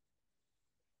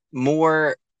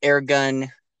 more airgun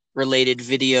related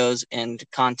videos and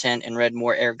content, and read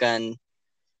more airgun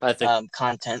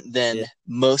content than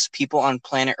most people on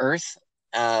planet Earth,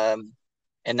 and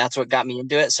that's what got me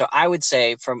into it. So I would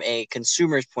say, from a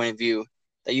consumer's point of view,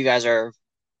 that you guys are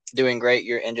doing great.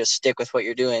 And just stick with what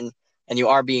you're doing, and you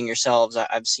are being yourselves.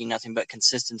 I've seen nothing but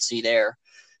consistency there,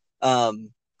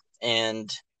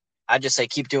 and I just say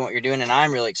keep doing what you're doing. And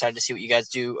I'm really excited to see what you guys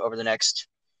do over the next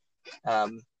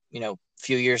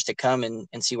few years to come,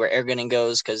 and see where airgunning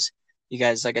goes, because you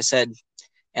guys, like I said,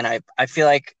 and I feel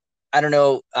like, I don't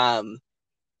know,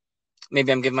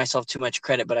 maybe I'm giving myself too much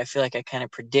credit, but I feel like I kind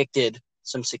of predicted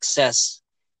some success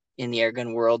in the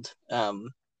airgun world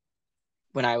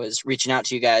when I was reaching out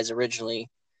to you guys originally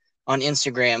on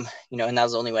Instagram, and that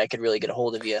was the only way I could really get a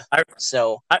hold of you. I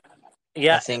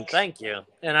think, thank you.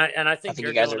 And I think you're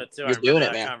you guys doing are, it too. You're doing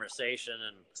it, man. Conversation,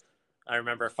 and I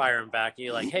remember firing back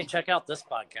you like, hey, check out this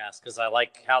podcast because I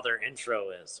like how their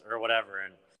intro is or whatever.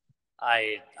 And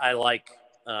I like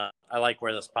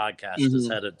where this podcast is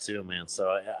headed too, man.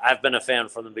 So I've been a fan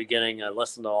from the beginning. I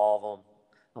listened to all of them.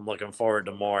 I'm looking forward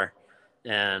to more.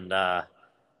 And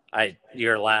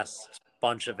your last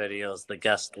bunch of videos, the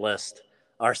guest list,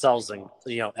 ourselves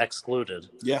excluded,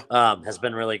 has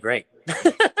been really great.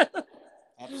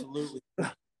 Absolutely.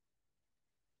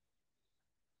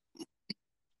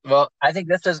 Well, I think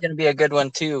this is going to be a good one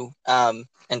too. And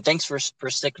thanks for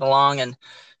sticking along. And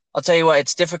I'll tell you what,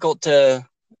 it's difficult to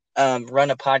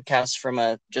run a podcast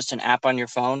from just an app on your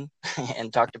phone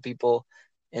and talk to people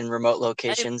in remote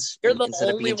locations instead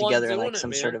of being together in like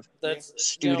some sort of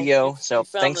studio. So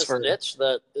thanks for niche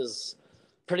that is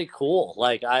pretty cool.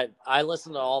 Like I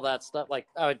listen to all that stuff. Like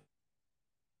I would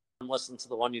listen to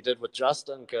the one you did with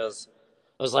Justin, because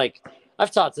I was like,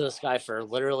 I've talked to this guy for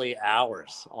literally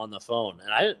hours on the phone,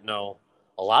 and I didn't know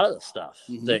a lot of the stuff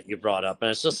that you brought up. And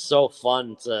it's just so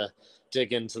fun to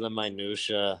dig into the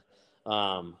minutia,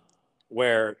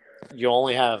 where you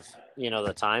only have,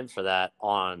 the time for that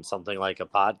on something like a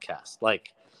podcast,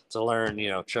 like to learn,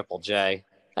 Triple J.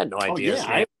 I had no idea.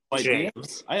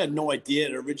 I had no idea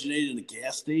it originated in a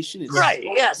gas station. Right.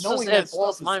 Yes. It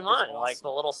blows my mind. Awesome. Like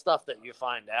the little stuff that you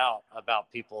find out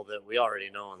about people that we already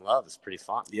know and love is pretty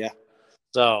fun. Yeah.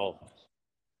 So.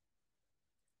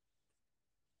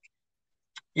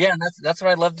 Yeah, and that's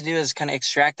what I'd love to do, is kind of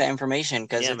extract that information,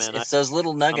 because it's those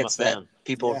little nuggets that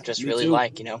people just really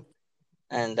like,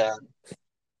 And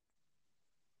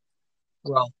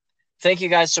well, thank you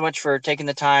guys so much for taking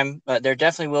the time. There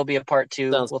definitely will be a part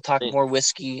 2. We'll talk more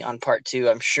whiskey on part 2,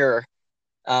 I'm sure.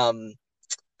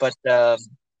 But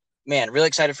man, really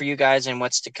excited for you guys and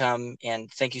what's to come.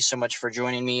 And thank you so much for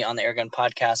joining me on the Airgun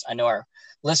podcast. I know our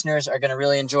listeners are going to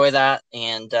really enjoy that.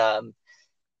 And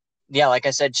yeah, like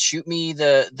I said, shoot me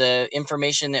the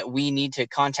information that we need to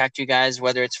contact you guys,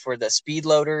 whether it's for the speed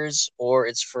loaders or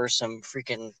it's for some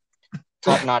freaking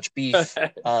top-notch beef,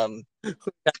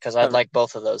 because I'd like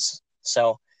both of those.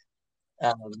 So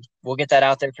we'll get that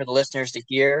out there for the listeners to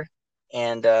hear.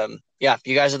 And yeah,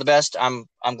 you guys are the best. I'm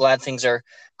glad things are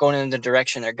going in the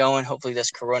direction they're going. Hopefully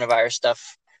this coronavirus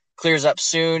stuff clears up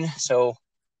soon, so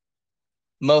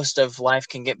most of life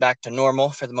can get back to normal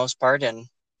for the most part, and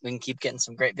we can keep getting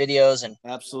some great videos. And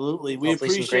absolutely, we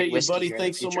appreciate you, buddy.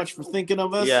 Thanks so much for thinking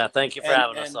of us. Yeah, thank you for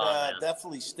having us on. Man.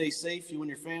 Definitely stay safe, you and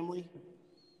your family.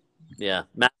 Yeah,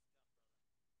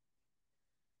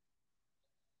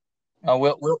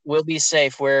 we'll be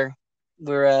safe. We're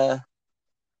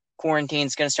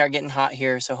quarantine's going to start getting hot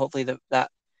here, so hopefully that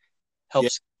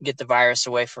helps get the virus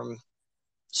away from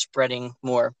spreading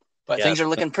more. But things are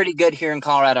looking pretty good here in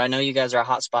Colorado. I know you guys are a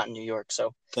hot spot in New York,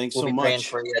 so thanks we'll so be much. praying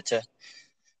for you to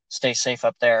stay safe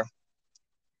up there.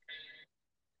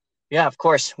 Yeah, of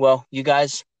course. Well, you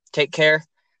guys take care.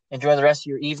 Enjoy the rest of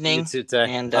your evening. You too,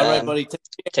 Tay. And all right, buddy.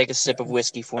 take a sip of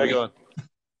whiskey for me. All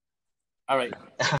right.